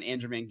one point,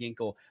 Andrew Van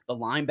Ginkel, the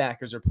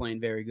linebackers are playing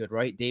very good,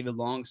 right? David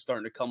Long's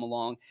starting to come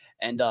along,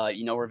 and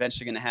we're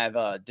eventually going to have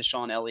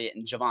Deshaun Elliott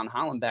and Javon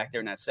Holland back there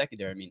in that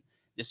secondary. I mean,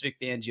 this Vic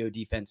Fangio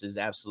defense is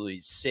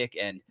absolutely sick,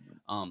 and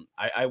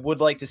I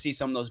would like to see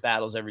some of those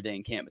battles every day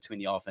in camp between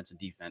the offense and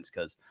defense,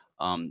 because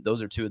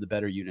those are two of the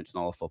better units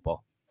in all of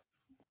football.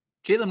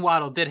 Jalen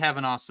Waddle did have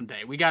an awesome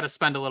day. We got to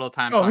spend a little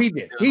time. Oh, he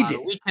did. He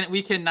did.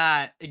 We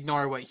cannot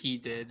ignore what he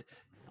did.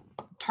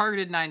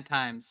 Targeted 9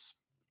 times,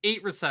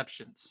 8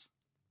 receptions,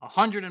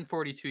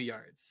 142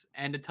 yards,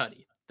 and a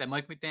tutty that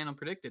Mike McDaniel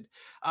predicted.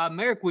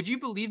 Merrick, would you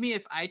believe me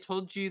if I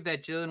told you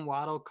that Jalen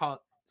Waddle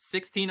caught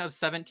 16 of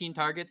 17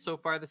 targets so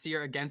far this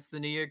year against the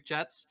New York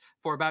Jets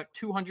for about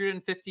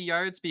 250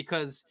 yards?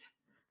 Because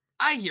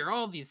I hear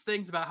all these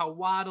things about how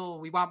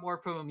Waddle, we want more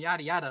from him,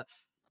 yada yada.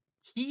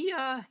 He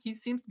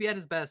seems to be at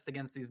his best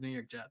against these New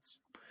York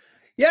Jets.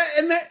 Yeah,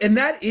 and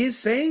that is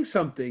saying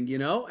something,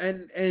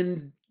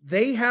 and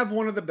they have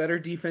one of the better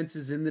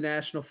defenses in the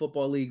National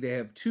Football League. They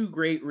have 2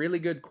 great, really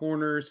good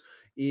corners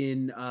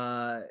in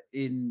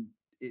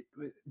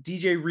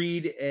DJ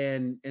Reed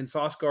and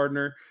Sauce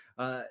Gardner.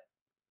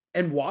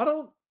 And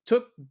Waddle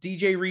took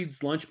DJ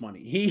Reed's lunch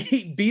money.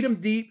 He beat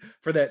him deep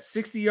for that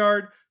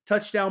 60-yard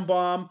touchdown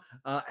bomb.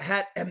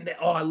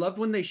 I loved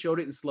when they showed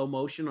it in slow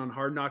motion on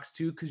Hard Knocks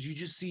too, because you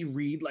just see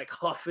Reed like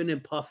huffing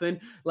and puffing,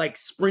 like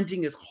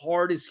sprinting as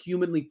hard as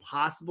humanly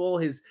possible.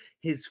 His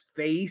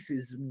face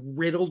is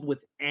riddled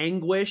with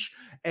anguish,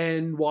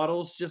 and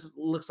Waddles just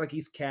looks like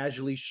he's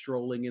casually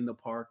strolling in the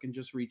park and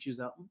just reaches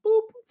out and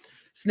boop,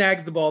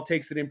 snags the ball,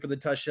 takes it in for the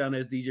touchdown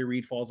as DJ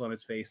Reed falls on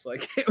his face.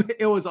 Like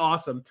it was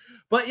awesome.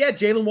 But yeah,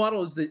 Jalen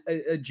Waddle is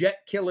a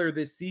jet killer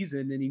this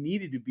season, and he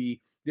needed to be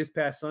this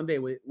past Sunday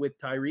with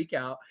Tyreek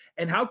out.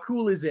 And how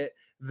cool is it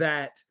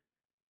that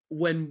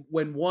when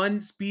one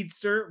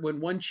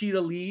cheetah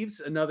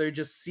leaves, another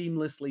just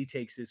seamlessly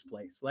takes his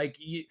place? Like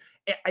you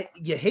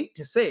hate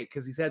to say it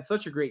because he's had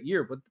such a great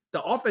year, but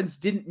the offense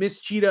didn't miss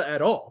Cheetah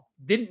at all.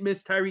 Didn't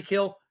miss Tyreek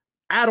Hill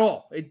at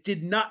all. It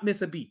did not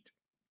miss a beat.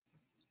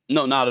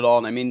 No, not at all.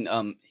 And I mean,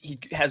 he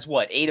has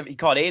he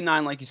caught 8 and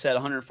 9, like you said,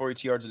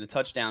 142 yards and a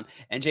touchdown.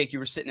 And Jake, you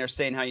were sitting there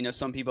saying how,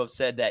 some people have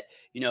said that,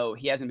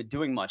 he hasn't been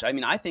doing much. I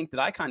mean, I think that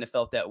I kind of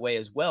felt that way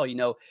as well.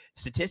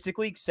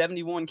 Statistically,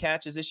 71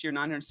 catches this year,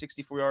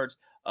 964 yards,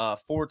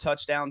 4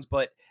 touchdowns.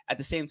 But at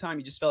the same time,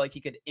 you just felt like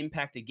he could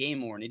impact the game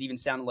more. And it even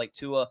sounded like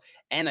Tua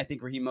and I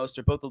think Raheem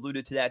Mostert both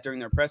alluded to that during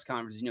their press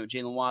conference.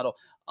 Jalen Waddle,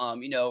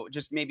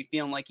 just maybe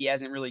feeling like he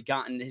hasn't really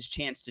gotten his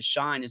chance to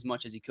shine as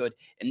much as he could.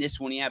 And this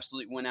one, he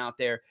absolutely went out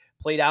there,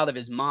 played out of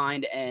his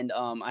mind. And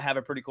I have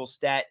a pretty cool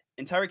stat.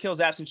 In Tyreek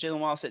Hill's absence, Jalen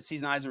Waddle set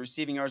season highs in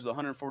receiving yards with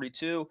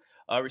 142,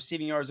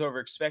 receiving yards over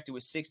expected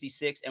was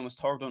 66, and was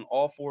targeted on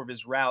all 4 of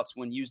his routes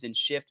when used in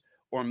shift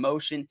or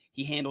motion.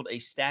 He handled a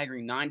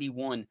staggering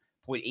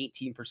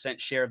 91.18%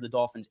 share of the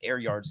Dolphins' air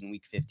yards in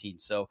Week 15.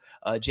 So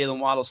Jalen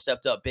Waddle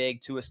stepped up big,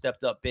 Tua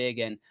stepped up big,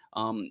 and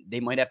they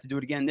might have to do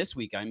it again this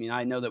week. I mean,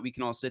 I know that we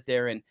can all sit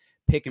there and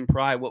pick and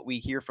pry what we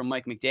hear from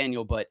Mike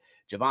McDaniel, but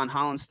Javon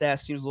Holland's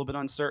status seems a little bit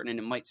uncertain, and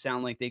it might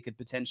sound like they could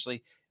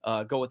potentially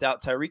go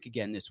without Tyreek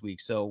again this week.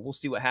 So we'll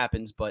see what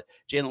happens. But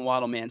Jalen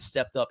Waddle, man,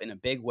 stepped up in a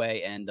big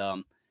way, and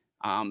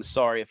I'm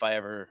sorry if I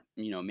ever,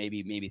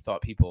 maybe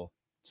thought people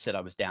said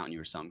I was down you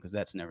or something, because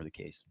that's never the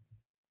case.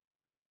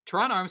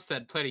 Teron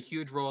Armstead played a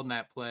huge role in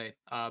that play.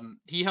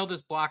 He held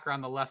his blocker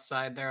on the left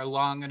side there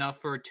long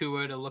enough for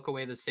Tua to look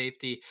away the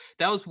safety.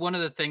 That was one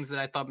of the things that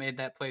I thought made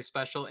that play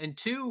special. And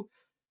 2,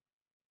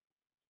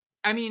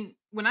 I mean,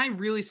 when I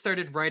really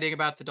started writing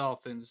about the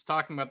Dolphins,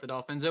 talking about the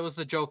Dolphins, it was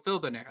the Joe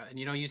Philbin era. And,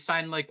 you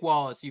signed Mike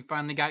Wallace. You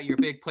finally got your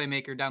big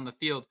playmaker down the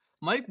field.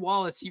 Mike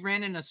Wallace, he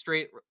ran in a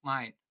straight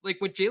line. Like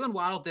what Jalen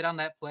Waddle did on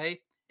that play,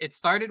 it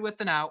started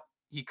with an out.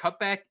 He cut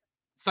back,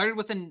 started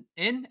with an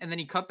in, and then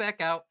he cut back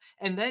out.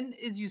 And then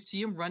as you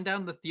see him run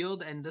down the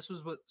field, and this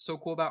was what's so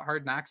cool about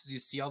Hard Knocks is you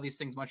see all these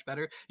things much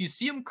better. You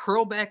see him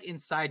curl back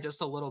inside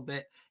just a little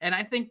bit. And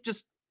I think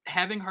just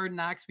having Hard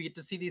Knocks, we get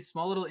to see these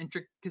small little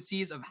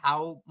intricacies of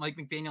how Mike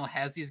McDaniel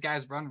has these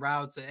guys run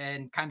routes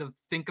and kind of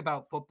think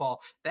about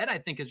football. That I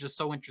think is just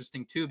so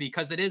interesting too,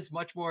 because it is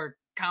much more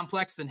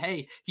complex than,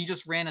 hey, he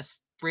just ran a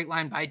straight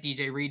line by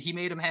DJ Reed. He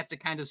made him have to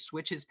kind of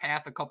switch his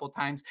path a couple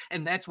times,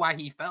 and that's why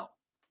he fell.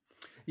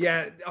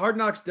 Yeah, Hard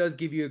Knocks does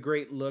give you a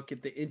great look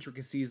at the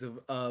intricacies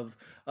of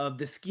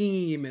the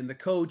scheme and the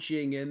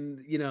coaching,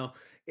 and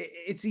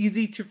it's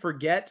easy to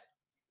forget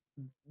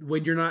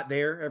when you're not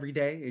there every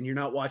day and you're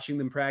not watching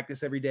them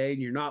practice every day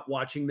and you're not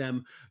watching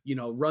them,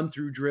 run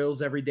through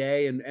drills every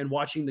day and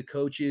watching the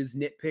coaches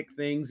nitpick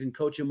things and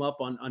coach them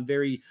up on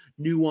very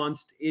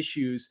nuanced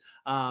issues.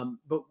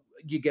 But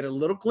you get a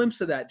little glimpse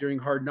of that during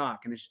Hard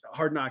Knocks, and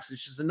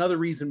it's just another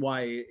reason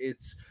why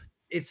it's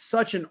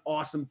such an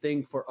awesome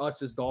thing for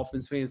us as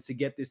Dolphins fans to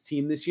get this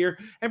team this year,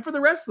 and for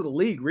the rest of the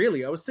league,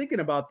 really. I was thinking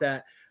about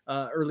that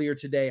earlier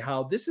today,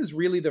 how this is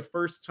really the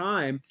first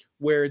time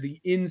where the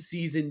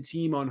in-season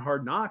team on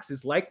Hard Knocks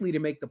is likely to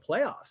make the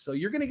playoffs. So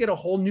you're going to get a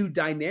whole new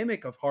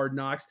dynamic of Hard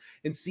Knocks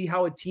and see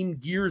how a team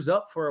gears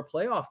up for a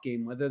playoff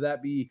game, whether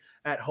that be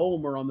at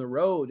home or on the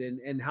road,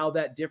 and how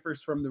that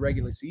differs from the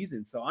regular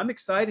season. So I'm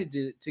excited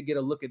to get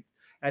a look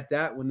at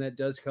that when that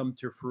does come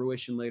to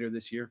fruition later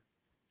this year.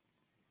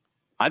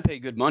 I'd pay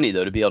good money,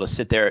 though, to be able to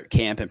sit there at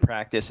camp and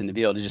practice and to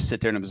be able to just sit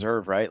there and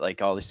observe, right?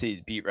 Like all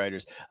these beat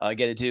writers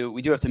get to do.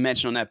 We do have to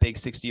mention on that big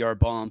 60-yard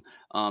bomb,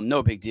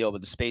 no big deal, but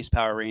the Space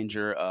Power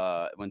Ranger,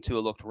 when Tua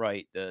looked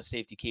right, the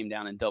safety came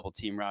down and double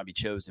team Robbie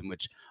Chosen,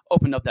 which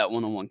opened up that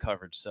one-on-one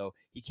coverage. So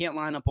he can't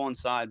line up on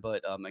side,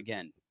 but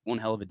again, one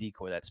hell of a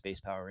decoy, that Space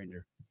Power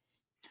Ranger.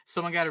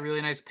 Someone got a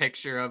really nice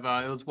picture of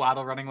it was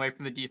Waddle running away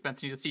from the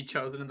defense. And you just see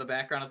Chosen in the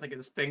background, I think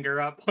his finger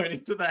up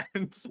pointing to the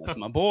end zone. That's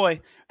my boy.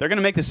 They're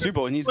gonna make the Super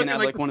Bowl, and he's gonna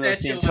have like one of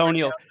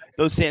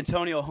those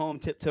Santonio home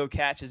tiptoe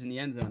catches in the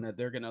end zone that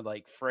they're gonna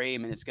like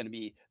frame, and it's gonna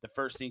be the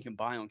first thing you can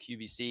buy on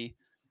QVC.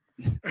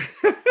 You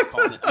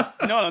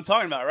know what I'm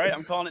talking about, right?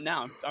 I'm calling it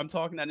now. I'm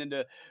talking that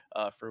into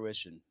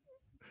fruition.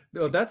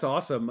 No, that's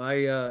awesome.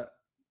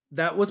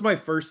 That was my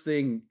first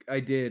thing I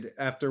did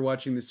after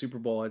watching the Super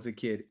Bowl as a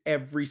kid.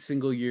 Every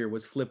single year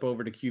was flip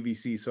over to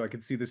QVC so I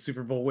could see the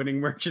Super Bowl winning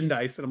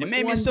merchandise. And I'm It like,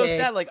 made me one so day,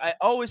 sad. Like I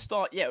always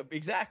thought, yeah,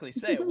 exactly.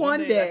 Say it. One one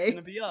day that's day.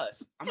 gonna be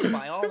us. I'm gonna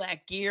buy all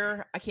that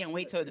gear. I can't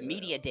wait till the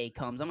media day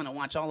comes. I'm gonna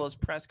watch all those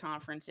press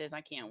conferences.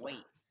 I can't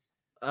wait.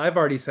 I've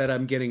already said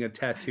I'm getting a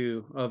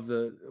tattoo of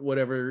the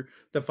whatever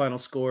the final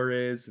score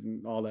is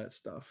and all that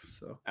stuff.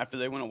 So After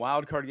they win a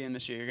wild card game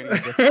this year, you're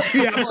gonna get the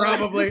yeah,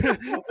 probably.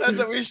 That's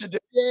what we should do.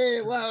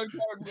 Yeah, wild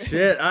card game.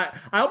 Shit, I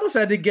almost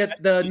had to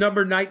get the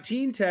number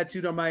 19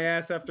 tattooed on my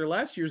ass after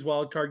last year's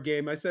wild card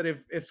game. I said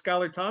if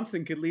Skylar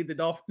Thompson could lead the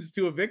Dolphins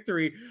to a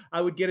victory,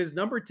 I would get his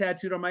number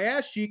tattooed on my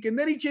ass cheek, and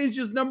then he changed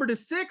his number to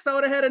 6. I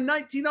would have had a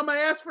 19 on my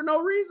ass for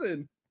no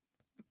reason.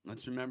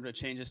 Let's remember to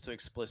change this to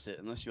explicit,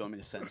 unless you want me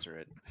to censor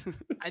it.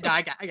 I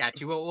got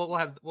you. We'll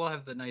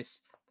have the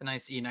nice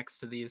E next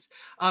to these.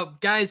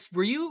 Guys,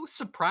 were you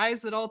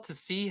surprised at all to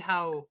see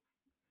how,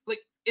 like,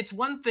 it's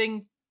one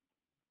thing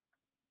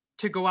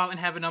to go out and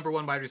have a number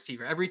one wide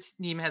receiver. Every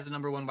team has a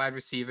number one wide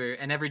receiver,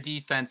 and every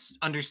defense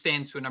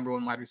understands who a number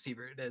one wide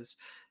receiver it is.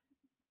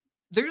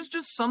 There's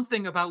just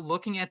something about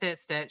looking at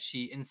that stat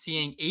sheet and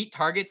seeing 8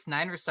 targets,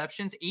 9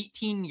 receptions,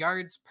 18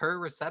 yards per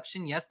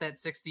reception. Yes, that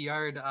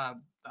 60-yard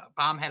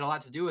bomb had a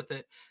lot to do with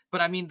it.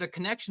 But, I mean, the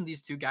connection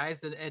these two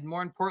guys, and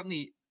more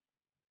importantly,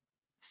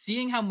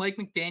 seeing how Mike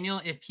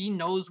McDaniel, if he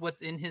knows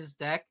what's in his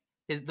deck,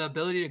 the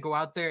ability to go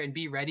out there and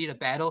be ready to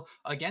battle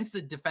against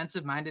a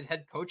defensive-minded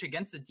head coach,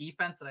 against a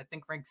defense that I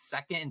think ranks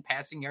second in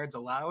passing yards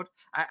allowed.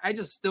 I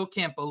just still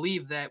can't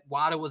believe that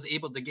Wada was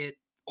able to get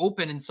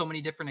open in so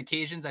many different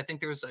occasions. I think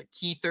there was a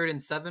key 3rd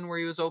and 7 where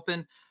he was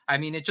open. I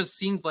mean, it just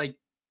seemed like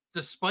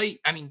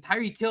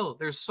Tyreek Hill,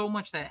 there's so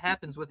much that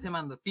happens with him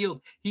on the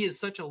field. He is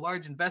such a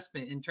large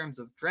investment in terms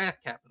of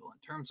draft capital, in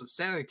terms of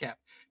salary cap.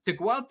 To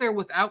go out there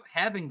without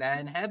having that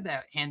and have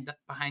that hand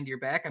behind your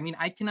back, I mean,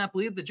 I cannot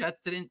believe the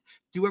Jets didn't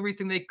do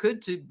everything they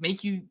could to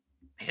make you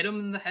hit him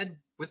in the head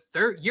with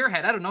your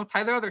head. I don't know,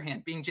 tie their other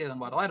hand, being Jalen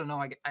Waddle. I don't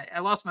know. I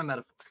lost my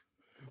metaphor.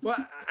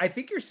 Well, I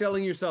think you're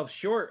selling yourself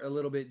short a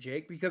little bit,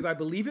 Jake, because I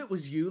believe it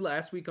was you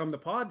last week on the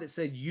pod that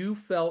said you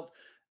felt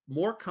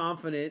more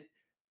confident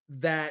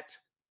that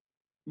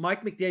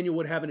Mike McDaniel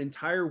would have an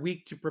entire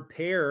week to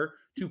prepare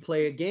to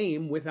play a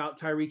game without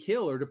Tyreek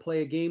Hill or to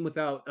play a game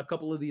without a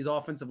couple of these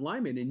offensive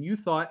linemen. And you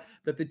thought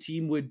that the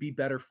team would be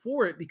better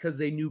for it because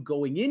they knew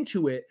going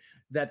into it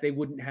that they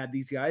wouldn't have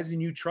these guys.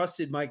 And you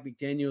trusted Mike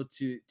McDaniel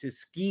to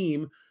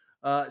scheme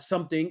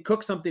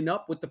cook something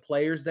up with the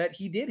players that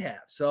he did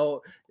have.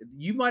 So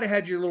you might have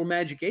had your little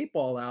magic 8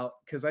 ball out,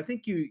 because I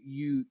think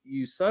you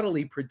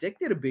subtly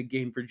predicted a big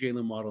game for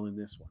Jalen Waddle in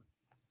this one.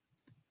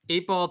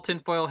 8 ball,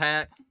 tinfoil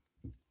hat.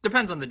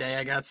 Depends on the day,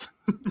 I guess.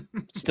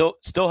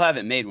 Still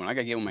haven't made one. I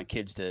gotta get with my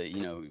kids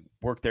to,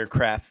 work their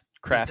craft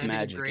That'd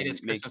magic. be the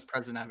greatest Christmas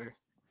present ever.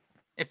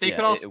 If they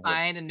could all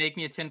sign and make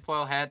me a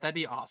tinfoil hat, that'd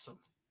be awesome.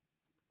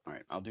 All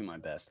right, I'll do my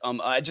best.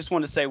 I just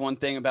want to say one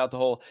thing about the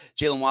whole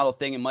Jalen Waddle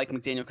thing and Mike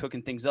McDaniel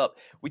cooking things up.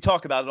 We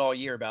talk about it all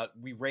year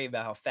we rave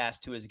about how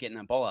fast Tua is getting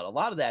that ball out. A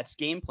lot of that's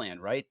game plan,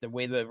 right? The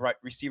way the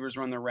receivers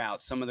run their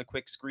routes, some of the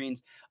quick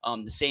screens.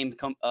 The same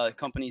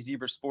company,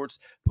 Zebra Sports,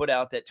 put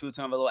out that Tua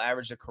Tagovailoa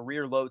averaged a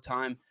career low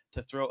time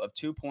to throw of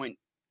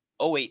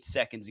 2.08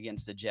 seconds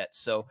against the Jets.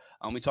 So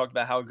we talked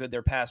about how good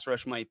their pass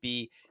rush might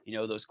be.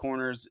 Those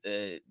corners.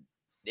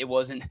 It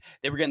wasn't.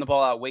 They were getting the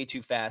ball out way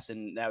too fast,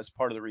 and that was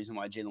part of the reason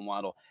why Jalen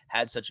Waddle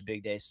had such a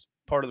big day.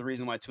 Part of the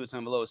reason why Tua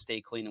Tagovailoa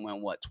stayed clean and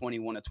went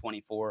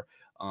 21-24.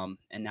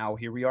 And now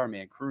here we are,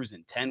 man,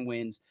 cruising 10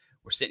 wins.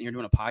 We're sitting here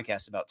doing a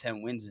podcast about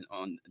 10 wins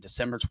on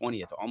December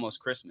 20th, almost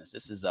Christmas.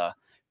 This is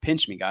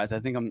pinch me, guys. I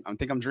think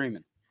I'm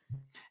dreaming.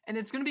 And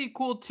it's gonna be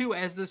cool too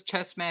as this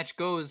chess match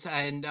goes,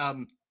 and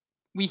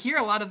we hear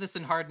a lot of this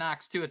in Hard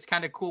Knocks too. It's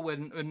kind of cool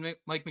when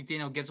Mike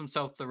McDaniel gives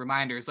himself the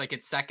reminders, like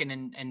it's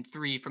 2nd and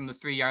 3 from the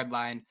 3-yard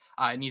line,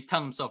 and he's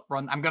telling himself,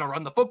 I'm going to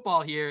run the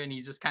football here, and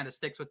he just kind of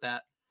sticks with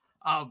that.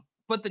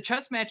 But the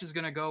chess match is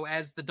going to go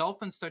as the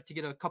Dolphins start to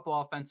get a couple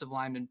offensive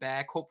linemen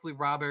back. Hopefully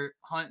Robert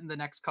Hunt in the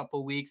next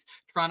couple weeks.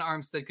 Tron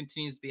Armstead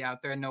continues to be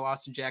out there. I know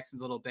Austin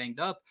Jackson's a little banged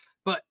up.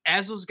 But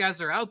as those guys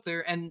are out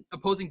there and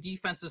opposing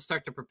defenses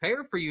start to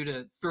prepare for you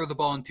to throw the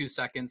ball in 2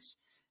 seconds,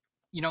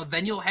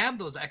 then you'll have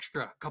those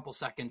extra couple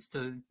seconds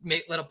to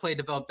let a play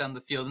develop down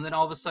the field. And then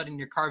all of a sudden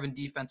you're carving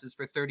defenses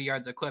for 30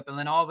 yards a clip. And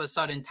then all of a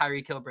sudden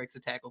Tyreek Hill breaks a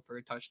tackle for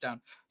a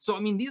touchdown. So,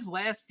 I mean, these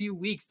last few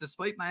weeks,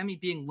 despite Miami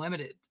being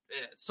limited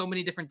so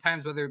many different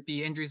times, whether it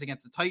be injuries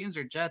against the Titans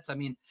or Jets, I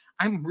mean,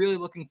 I'm really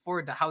looking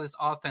forward to how this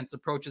offense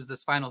approaches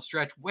this final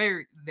stretch,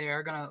 where they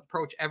are going to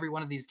approach every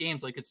one of these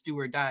games like it's do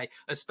or die,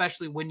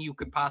 especially when you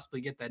could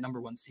possibly get that number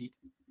 1 seed.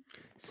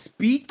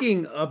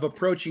 Speaking of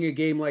approaching a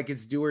game like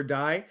it's do or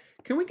die,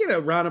 can we get a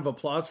round of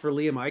applause for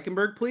Liam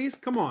Eichenberg, please?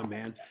 Come on,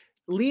 man.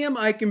 Liam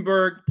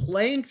Eichenberg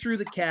playing through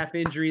the calf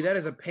injury. That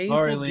is a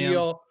painful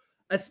deal.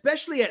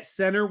 especially at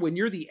center when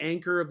you're the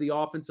anchor of the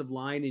offensive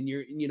line and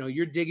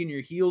you're digging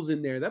your heels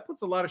in there. That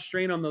puts a lot of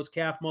strain on those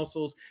calf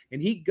muscles,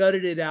 and he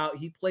gutted it out.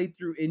 He played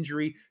through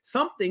injury,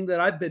 something that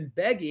I've been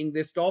begging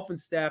this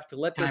Dolphins staff to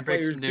let their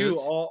players do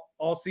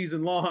all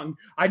season long.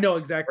 I know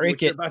exactly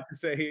what you're about to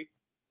say.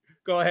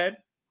 Go ahead.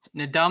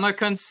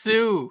 Ndamukong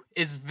Suh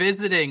is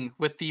visiting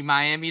with the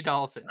Miami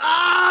Dolphins.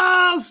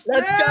 Oh, snap!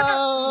 Let's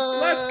go!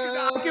 Let's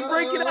go! I can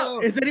break it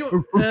up. Is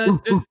anyone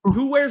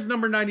who wears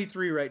number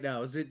 93 right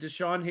now? Is it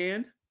Deshaun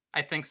Hand?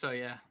 I think so,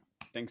 yeah.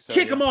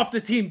 Kick him off the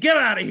team. Get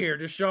out of here,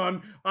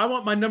 Deshaun. I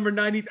want my number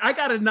 90. I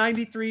got a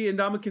 93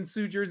 Ndamukong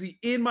Suh jersey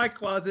in my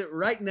closet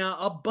right now.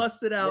 I'll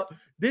bust it out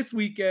this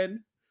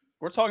weekend.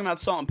 We're talking about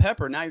salt and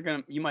pepper. Now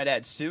you might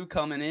add Sue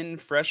coming in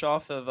fresh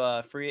off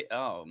of free.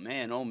 Oh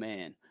man.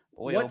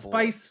 Boy,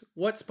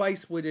 what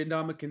spice would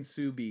Ndamukong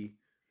Suh be?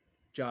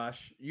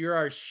 Josh, you're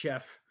our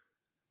chef.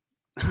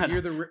 You're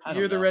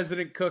the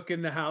resident cook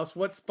in the house.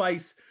 What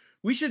spice?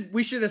 We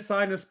should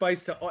assign a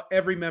spice to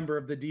every member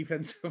of the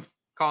defensive.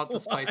 Call it the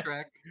Spice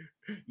Rack.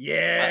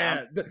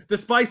 Yeah, the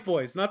Spice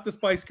Boys, not the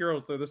Spice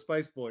Girls. They're the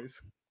Spice Boys.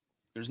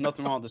 There's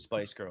nothing wrong with the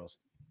Spice Girls.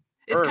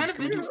 It's kind of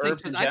interesting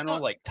herbs in general,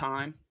 like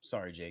thyme.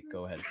 Sorry, Jake,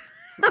 go ahead.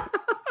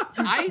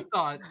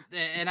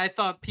 I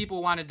thought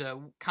people wanted to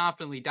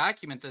confidently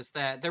document this,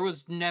 that there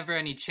was never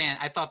any chance.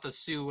 I thought the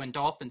Sioux and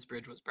Dolphins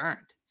bridge was burned.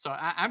 So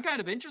I'm kind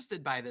of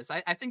interested by this.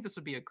 I think this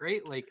would be a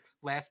great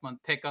last month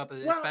pickup,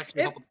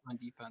 especially help on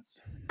defense.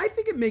 I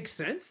think it makes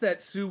sense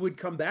that Sue would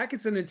come back.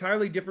 It's an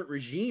entirely different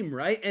regime,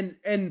 right?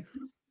 And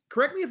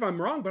correct me if I'm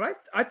wrong, but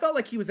I felt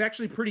like he was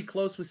actually pretty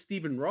close with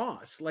Stephen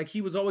Ross. Like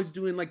he was always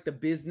doing like the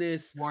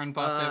business. Warren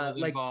Buffett was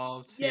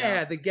involved.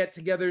 Yeah, the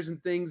get-togethers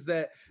and things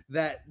that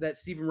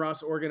Stephen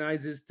Ross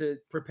organizes to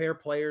prepare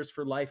players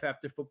for life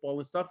after football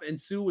and stuff. And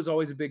Sue was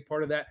always a big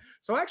part of that.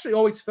 So I actually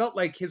always felt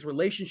like his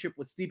relationship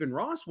with Stephen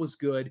Ross was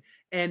good,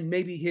 and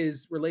maybe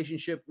his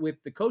relationship with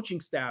the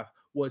coaching staff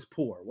was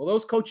poor. Well,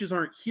 those coaches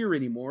aren't here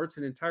anymore. It's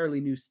an entirely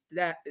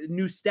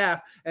new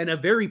staff and a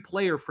very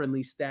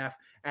player-friendly staff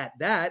at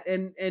that.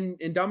 And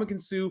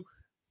Ndamukong Suh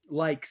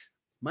likes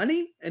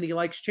money and he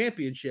likes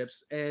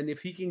championships. And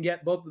if he can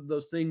get both of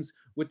those things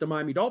with the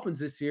Miami Dolphins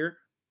this year,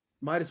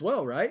 might as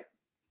well, right?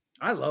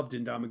 I loved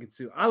Ndamukong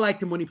Suh. I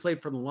liked him when he played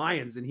for the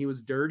Lions and he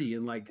was dirty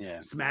and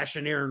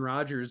smashing Aaron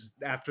Rodgers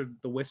after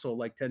the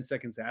whistle, 10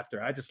 seconds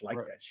after. I just like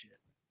that shit.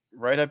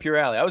 Right up your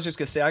alley. I was just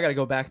gonna say I got to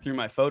go back through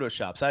my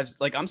Photoshops.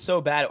 I'm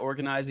so bad at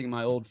organizing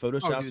my old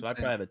Photoshops. But I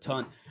probably have a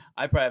ton.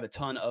 I probably have a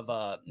ton of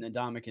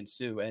Ndamukong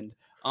Suh, and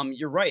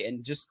you're right.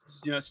 And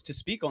just to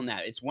speak on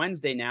that, it's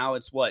Wednesday now.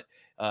 It's what?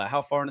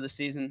 How far into the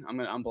season?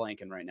 I'm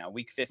blanking right now.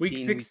 Week 15. Week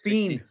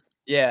 16.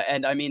 Yeah,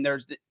 and I mean,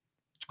 there's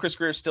Chris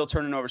Greer's still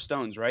turning over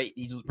stones, right?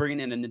 He's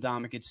bringing in a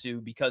Ndamukong Suh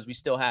because we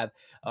still have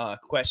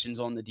questions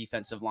on the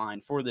defensive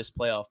line for this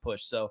playoff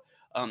push. So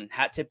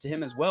hat tip to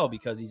him as well,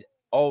 because he's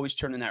always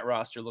turning that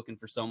roster looking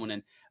for someone.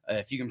 And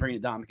if you can bring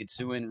Ndamukong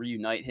Suh in,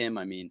 reunite him,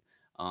 I mean,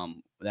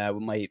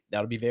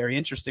 that'll be very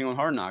interesting on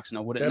Hard Knocks.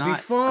 Now, would it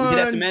not? We did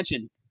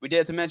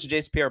have to mention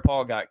Jason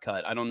Pierre-Paul got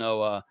cut. I don't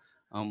know.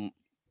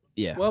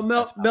 Yeah. Well,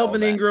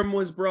 Melvin Ingram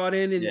was brought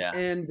in,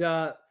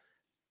 and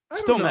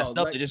still messed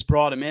up. They just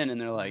brought him in, and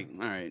they're like,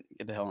 "All right,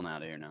 get the hell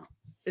out of here now."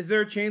 Is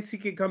there a chance he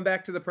could come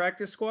back to the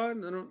practice squad?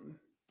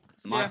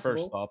 It's my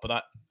first thought,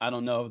 but I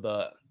don't know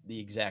the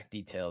exact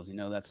details.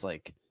 That's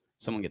like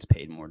someone gets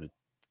paid more to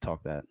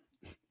talk that.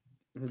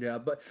 Yeah,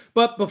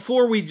 but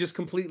before we just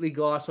completely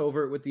gloss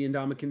over it with the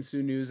Ndamukong Suh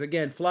news,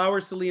 again,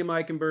 flowers to Liam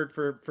Eichenberg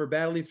for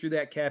battling through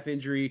that calf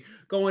injury,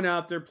 going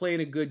out there,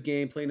 playing a good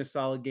game, playing a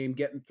solid game,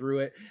 getting through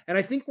it. And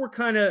I think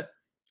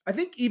I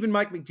think even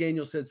Mike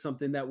McDaniel said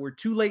something that we're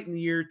too late in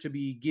the year to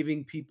be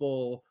giving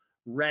people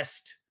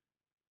rest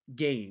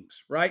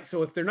games, right?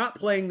 So if they're not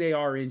playing, they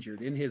are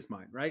injured in his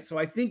mind, right? So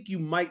I think you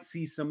might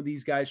see some of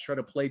these guys try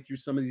to play through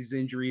some of these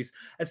injuries,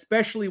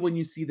 especially when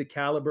you see the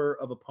caliber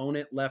of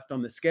opponent left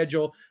on the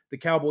schedule. The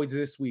Cowboys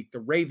this week, the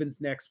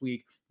Ravens next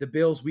week, the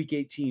Bills week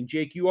 18.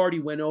 Jake, you already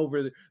went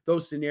over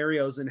those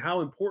scenarios and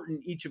how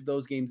important each of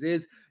those games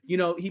is.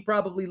 He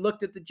probably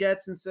looked at the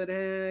Jets and said,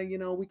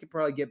 we could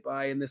probably get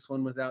by in this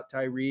one without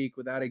Tyreek,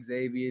 without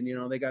Xavier.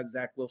 And, they got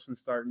Zach Wilson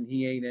starting.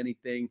 He ain't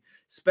anything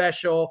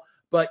special.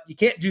 But you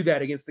can't do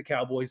that against the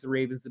Cowboys, the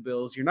Ravens, the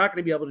Bills. You're not going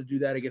to be able to do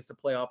that against a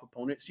playoff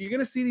opponent. So you're going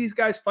to see these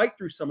guys fight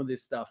through some of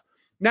this stuff.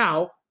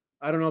 Now,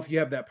 I don't know if you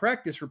have that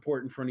practice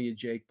report in front of you,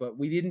 Jake, but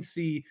we didn't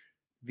see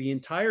the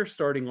entire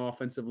starting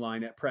offensive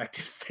line at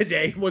practice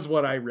today was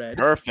what I read.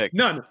 Perfect.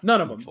 None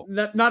of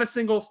them. Not a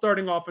single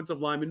starting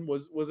offensive lineman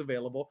was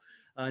available.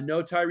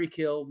 No Tyreek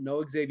Hill,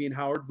 no Xavier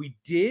Howard. We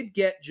did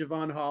get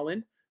Javon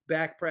Holland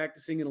back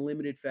practicing in a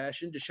limited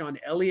fashion. Deshaun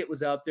Elliott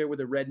was out there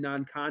with a red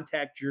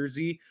non-contact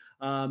jersey.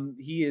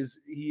 He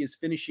is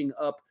finishing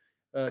up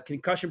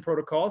concussion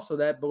protocol, so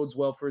that bodes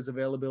well for his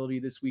availability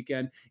this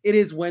weekend. It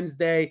is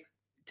Wednesday.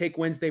 Take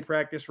Wednesday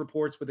practice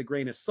reports with a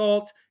grain of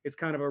salt. It's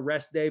kind of a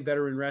rest day,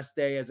 veteran rest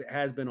day, as it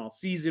has been all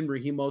season.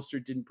 Raheem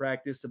Mostert didn't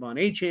practice. Devon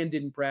Achane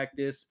didn't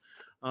practice.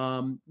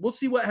 We'll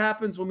see what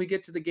happens when we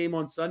get to the game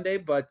on Sunday,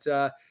 but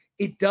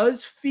it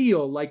does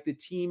feel like the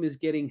team is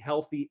getting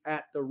healthy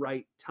at the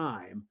right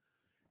time.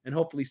 And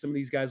hopefully some of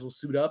these guys will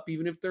suit up,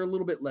 even if they're a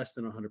little bit less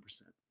than 100%.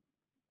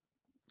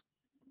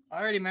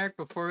 Alrighty, Merrick,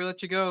 before we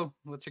let you go,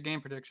 what's your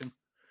game prediction?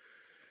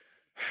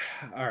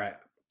 All right.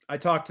 I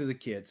talked to the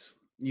kids.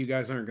 You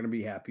guys aren't going to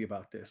be happy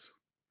about this.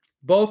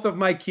 Both of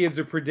my kids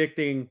are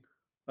predicting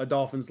a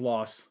Dolphins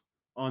loss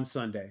on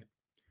Sunday.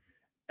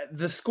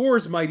 The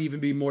scores might even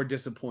be more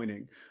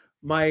disappointing.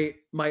 My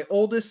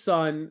oldest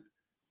son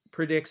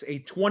predicts a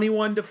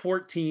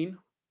 21-14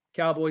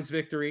 Cowboys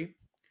victory.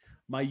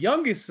 My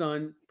youngest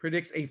son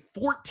predicts a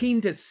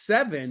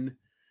 14-7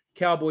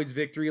 Cowboys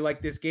victory,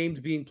 like this game's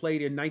being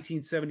played in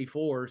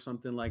 1974 or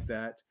something like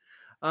that.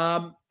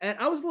 And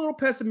I was a little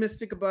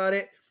pessimistic about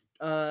it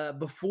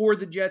before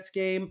the Jets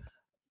game.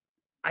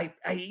 I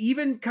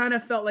even kind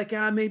of felt like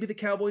maybe the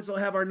Cowboys will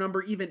have our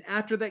number even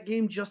after that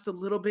game, just a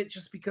little bit,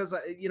 just because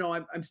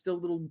I'm still a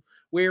little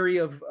wary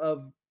of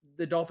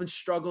the Dolphins'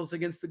 struggles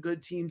against the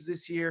good teams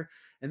this year.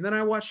 And then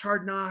I watched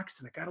Hard Knocks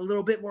and I got a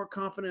little bit more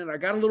confident. I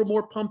got a little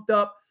more pumped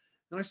up.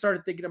 And I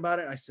started thinking about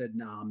it. I said,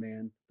 nah,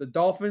 man, the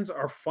Dolphins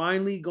are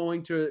finally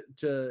going to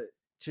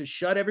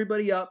shut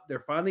everybody up. They're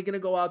finally going to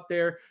go out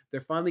there.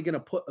 They're finally going to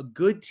put a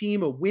good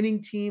team, a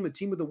winning team, a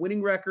team with a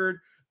winning record.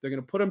 They're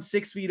going to put them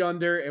 6 feet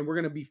under, and we're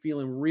going to be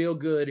feeling real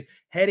good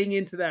heading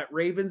into that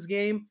Ravens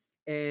game.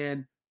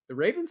 And the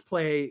Ravens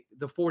play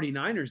the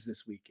 49ers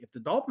this week. If the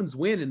Dolphins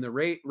win and the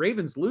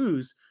Ravens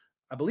lose,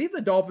 I believe the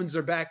Dolphins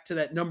are back to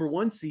that number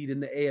 1 seed in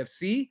the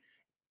AFC.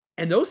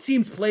 And those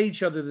teams play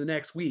each other the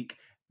next week.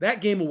 That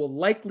game will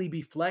likely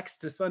be flexed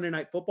to Sunday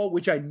Night Football,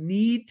 which I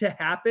need to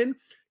happen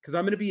because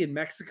I'm going to be in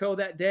Mexico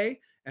that day,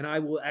 and I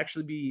will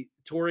actually be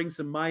touring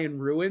some Mayan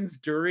ruins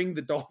during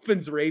the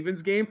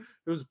Dolphins-Ravens game.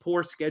 It was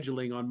poor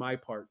scheduling on my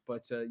part,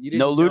 but you didn't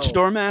No know.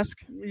 luchador mask?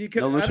 You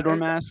can, no luchador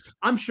masks?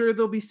 I'm sure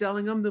they'll be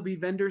selling them. There'll be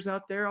vendors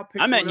out there. I'll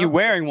pick I meant one you up.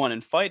 wearing one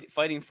and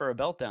fighting for a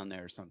belt down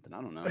there or something.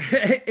 I don't know.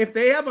 If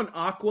they have an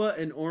aqua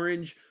and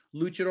orange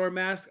luchador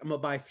mask, I'm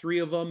gonna buy 3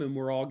 of them, and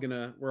we're all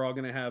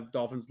gonna have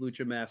Dolphins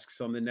lucha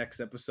masks on the next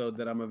episode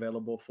that I'm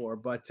available for.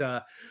 But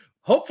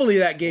hopefully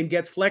that game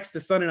gets flexed to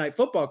Sunday Night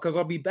Football because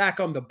I'll be back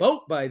on the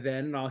boat by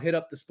then, and I'll hit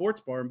up the sports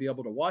bar and be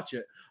able to watch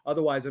it.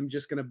 Otherwise, I'm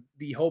just gonna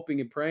be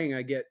hoping and praying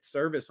I get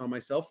service on my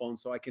cell phone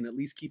so I can at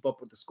least keep up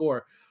with the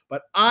score.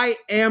 But I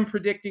am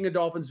predicting a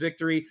Dolphins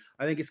victory.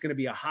 I think it's going to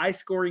be a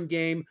high-scoring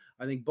game.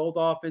 I think both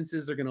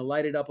offenses are going to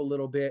light it up a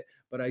little bit,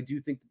 but I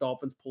do think the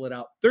Dolphins pull it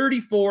out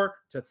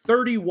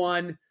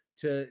 34-31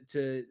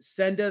 to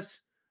send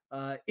us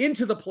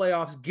into the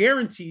playoffs,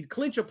 guaranteed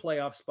clinch a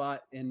playoff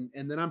spot. And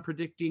then I'm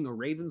predicting a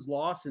Ravens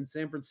loss in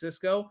San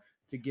Francisco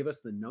to give us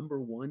the number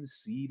 1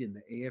 seed in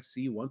the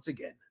AFC once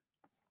again.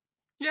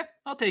 Yeah,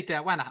 I'll take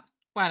that. Why not?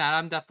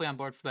 I'm definitely on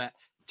board for that.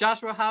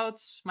 Joshua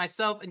Houts,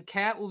 myself, and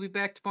Kat will be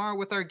back tomorrow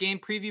with our game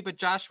preview. But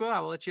Joshua, I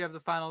will let you have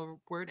the final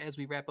word as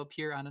we wrap up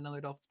here on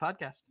another Dolphins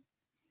podcast.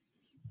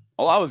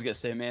 All I was going to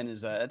say, man,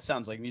 is that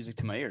sounds like music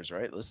to my ears,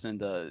 right? Listening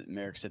to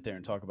Merrick sit there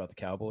and talk about the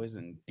Cowboys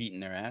and beating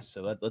their ass.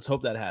 So let's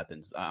hope that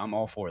happens. I'm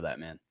all for that,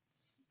 man.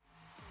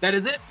 That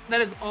is it.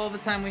 That is all the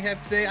time we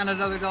have today on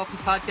another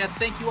Dolphins podcast.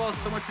 Thank you all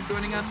so much for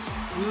joining us.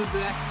 We will be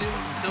back soon.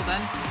 Until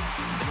then.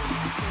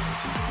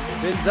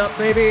 Fins up,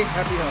 baby.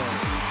 Happy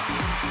holidays.